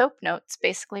that your SOAP note's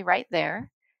basically right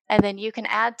there. And then you can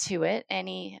add to it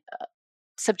any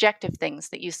subjective things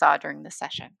that you saw during the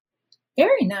session.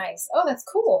 Very nice. Oh, that's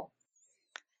cool.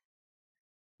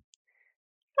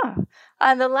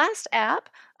 The last app,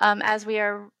 as we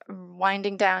are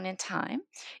winding down in time,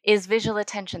 is visual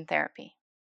attention therapy.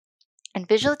 And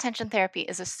visual attention therapy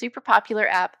is a super popular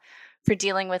app for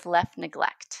dealing with left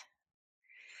neglect.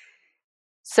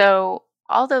 So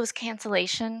all those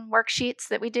cancellation worksheets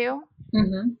that we do,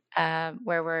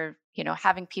 where we're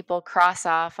having people cross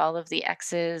off all of the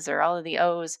X's or all of the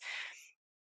O's,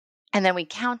 and then we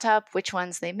count up which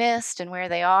ones they missed and where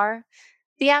they are.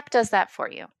 The app does that for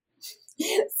you.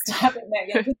 Stop it,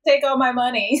 Megan. Just take all my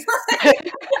money.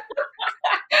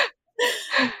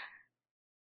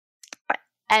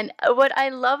 And what I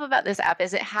love about this app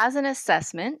is it has an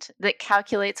assessment that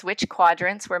calculates which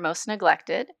quadrants were most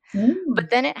neglected, but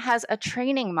then it has a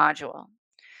training module.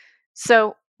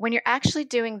 So when you're actually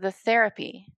doing the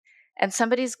therapy and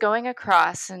somebody's going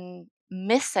across and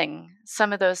missing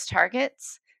some of those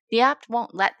targets, the app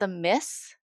won't let them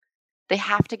miss, they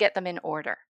have to get them in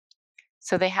order.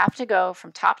 So they have to go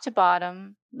from top to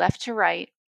bottom, left to right,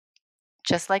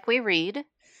 just like we read.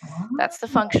 That's the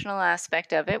functional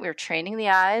aspect of it. We're training the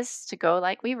eyes to go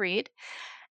like we read.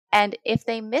 And if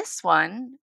they miss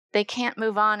one, they can't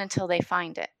move on until they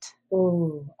find it.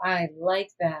 Ooh, I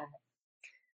like that.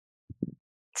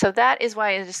 So that is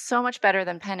why it is so much better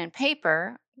than pen and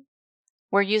paper.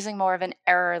 We're using more of an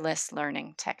errorless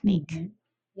learning technique. Mm-hmm.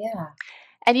 Yeah.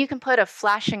 And you can put a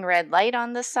flashing red light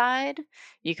on the side.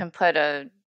 You can put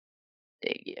a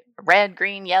red,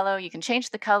 green, yellow. You can change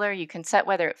the color. You can set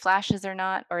whether it flashes or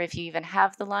not, or if you even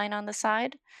have the line on the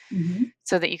side,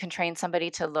 so that you can train somebody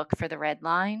to look for the red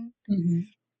line. Mm-hmm.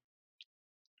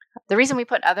 The reason we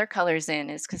put other colors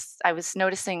in is because I was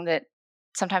noticing that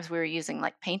sometimes we were using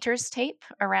like painter's tape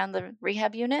around the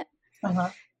rehab unit,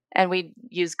 and we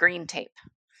use green tape.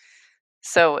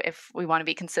 So if we want to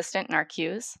be consistent in our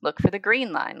cues, look for the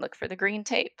green line, look for the green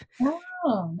tape.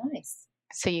 Oh, nice.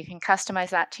 So you can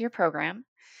customize that to your program,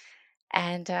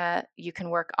 and you can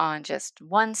work on just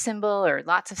one symbol or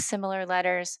lots of similar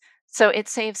letters. So it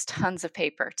saves tons of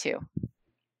paper too.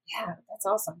 Yeah, that's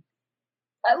awesome.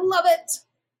 I love it.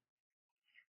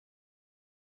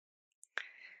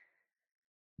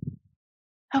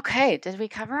 Okay, did we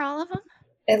cover all of them?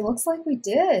 It looks like we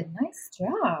did. Nice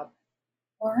job.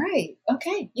 All right.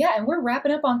 Okay. Yeah, and we're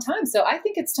wrapping up on time. So I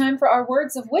think it's time for our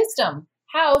words of wisdom.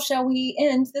 How shall we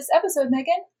end this episode,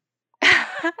 Megan?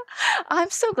 I'm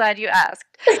so glad you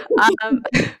asked.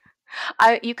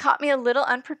 You caught me a little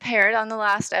unprepared on the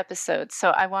last episode, so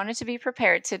I wanted to be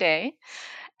prepared today.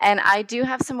 And I do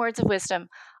have some words of wisdom.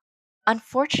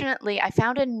 Unfortunately, I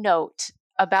found a note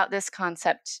about this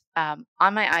concept on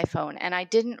my iPhone, and I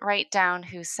didn't write down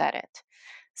who said it.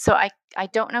 So I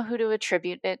don't know who to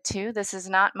attribute it to. This is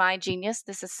not my genius.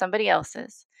 This is somebody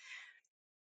else's.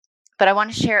 But I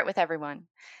want to share it with everyone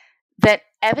that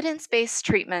evidence-based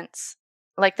treatments,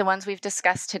 like the ones we've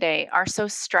discussed today, are so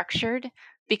structured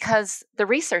because the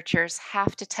researchers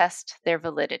have to test their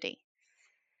validity.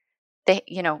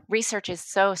 Research is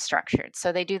so structured.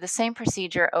 So they do the same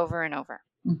procedure over and over.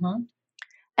 Mm-hmm.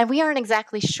 And we aren't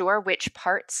exactly sure which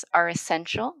parts are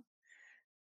essential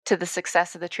to the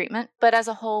success of the treatment, but as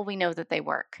a whole, we know that they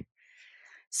work.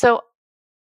 So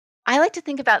I like to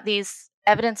think about these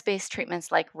evidence-based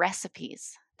treatments like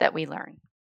recipes that we learn.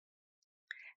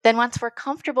 Then once we're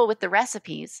comfortable with the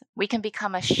recipes, we can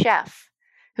become a chef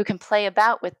who can play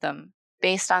about with them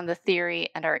based on the theory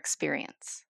and our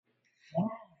experience.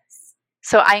 Yes.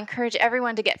 So I encourage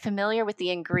everyone to get familiar with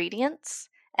the ingredients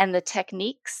and the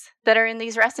techniques that are in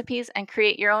these recipes and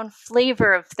create your own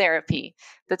flavor of therapy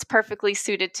that's perfectly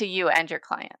suited to you and your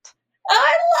client.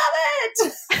 I love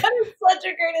it. That is such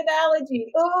a great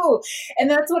analogy. Oh, and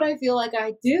that's what I feel like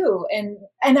I do.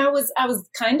 And I was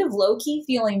kind of low key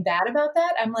feeling bad about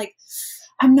that. I'm like,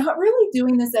 I'm not really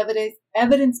doing this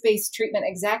evidence-based treatment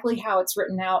exactly how it's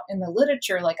written out in the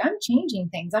literature. Like I'm changing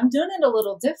things. I'm doing it a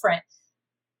little different.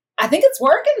 I think it's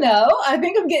working though. I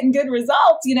think I'm getting good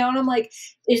results, and I'm like,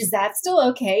 is that still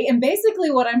okay? And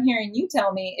basically what I'm hearing you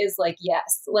tell me is like,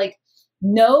 yes, like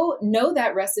know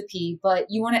that recipe, but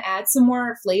you want to add some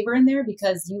more flavor in there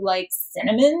because you like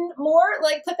cinnamon more.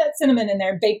 Like put that cinnamon in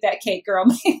there, bake that cake, girl.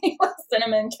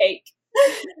 Cinnamon cake.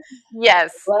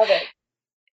 Yes. Love it.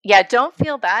 Yeah, don't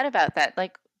feel bad about that.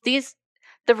 Like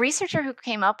the researcher who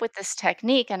came up with this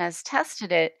technique and has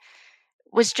tested it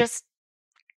was just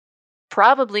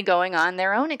probably going on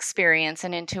their own experience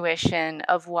and intuition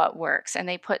of what works. And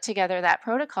they put together that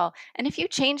protocol. And if you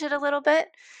change it a little bit,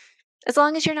 as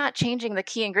long as you're not changing the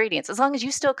key ingredients, as long as you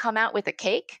still come out with a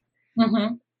cake,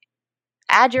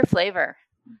 add your flavor,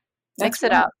 mix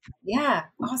it up. Yeah,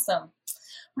 awesome.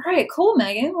 All right, cool,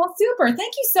 Megan. Well, super.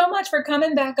 Thank you so much for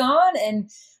coming back on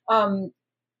and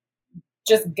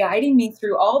just guiding me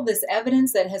through all this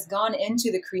evidence that has gone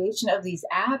into the creation of these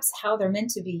apps, how they're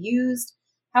meant to be used,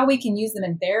 how we can use them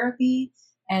in therapy,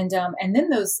 and then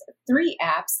those 3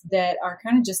 apps that are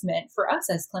kind of just meant for us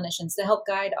as clinicians to help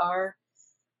guide our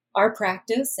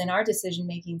practice and our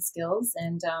decision-making skills.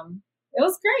 And it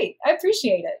was great. I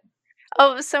appreciate it.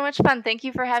 Oh, it was so much fun. Thank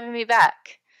you for having me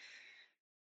back.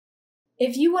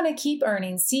 If you want to keep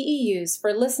earning CEUs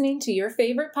for listening to your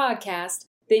favorite podcast,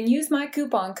 then use my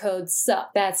coupon code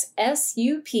SUP. That's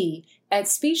SUP at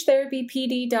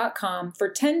speechtherapypd.com for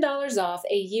 $10 off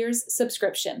a year's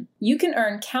subscription. You can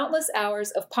earn countless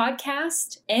hours of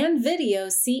podcast and video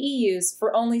CEUs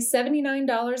for only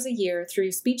 $79 a year through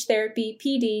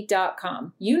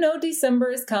speechtherapypd.com. You know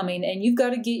December is coming and you've got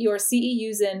to get your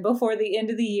CEUs in before the end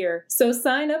of the year. So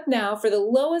sign up now for the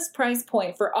lowest price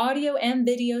point for audio and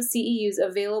video CEUs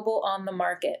available on the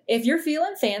market. If you're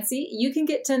feeling fancy, you can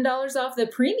get $10 off the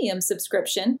premium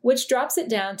subscription, which drops it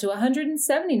down to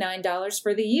 $179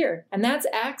 for the year. And that's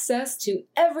access to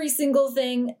every single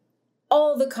thing,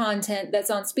 all the content that's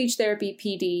on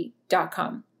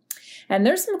speechtherapypd.com. And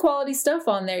there's some quality stuff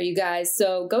on there, you guys,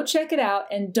 so go check it out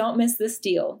and don't miss this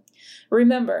deal.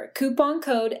 Remember, coupon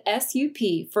code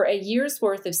SUP for a year's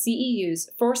worth of CEUs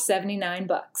for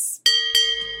 $79.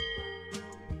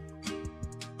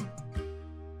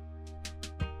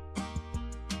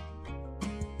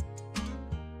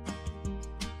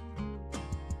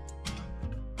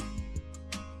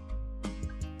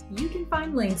 You can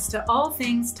find links to all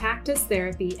things Tactus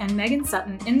Therapy and Megan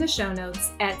Sutton in the show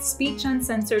notes at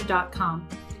speechuncensored.com.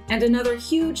 And another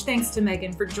huge thanks to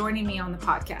Megan for joining me on the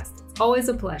podcast. It's always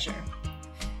a pleasure.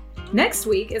 Next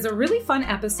week is a really fun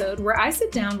episode where I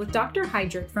sit down with Dr.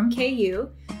 Heydrich from KU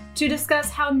to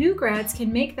discuss how new grads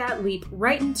can make that leap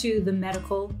right into the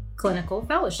medical clinical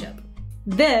fellowship.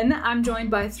 Then I'm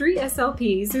joined by 3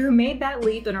 SLPs who made that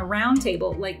leap in a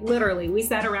roundtable, like literally we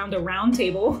sat around a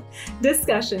roundtable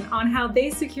discussion on how they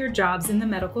secure jobs in the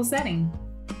medical setting.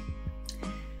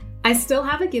 I still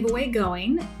have a giveaway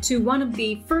going to one of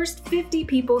the first 50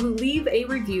 people who leave a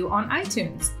review on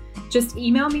iTunes. Just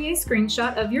email me a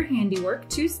screenshot of your handiwork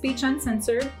to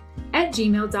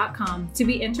speechuncensored@gmail.com to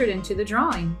be entered into the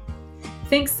drawing.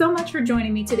 Thanks so much for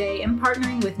joining me today and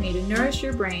partnering with me to nourish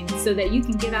your brain so that you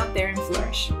can get out there and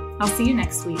flourish. I'll see you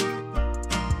next week.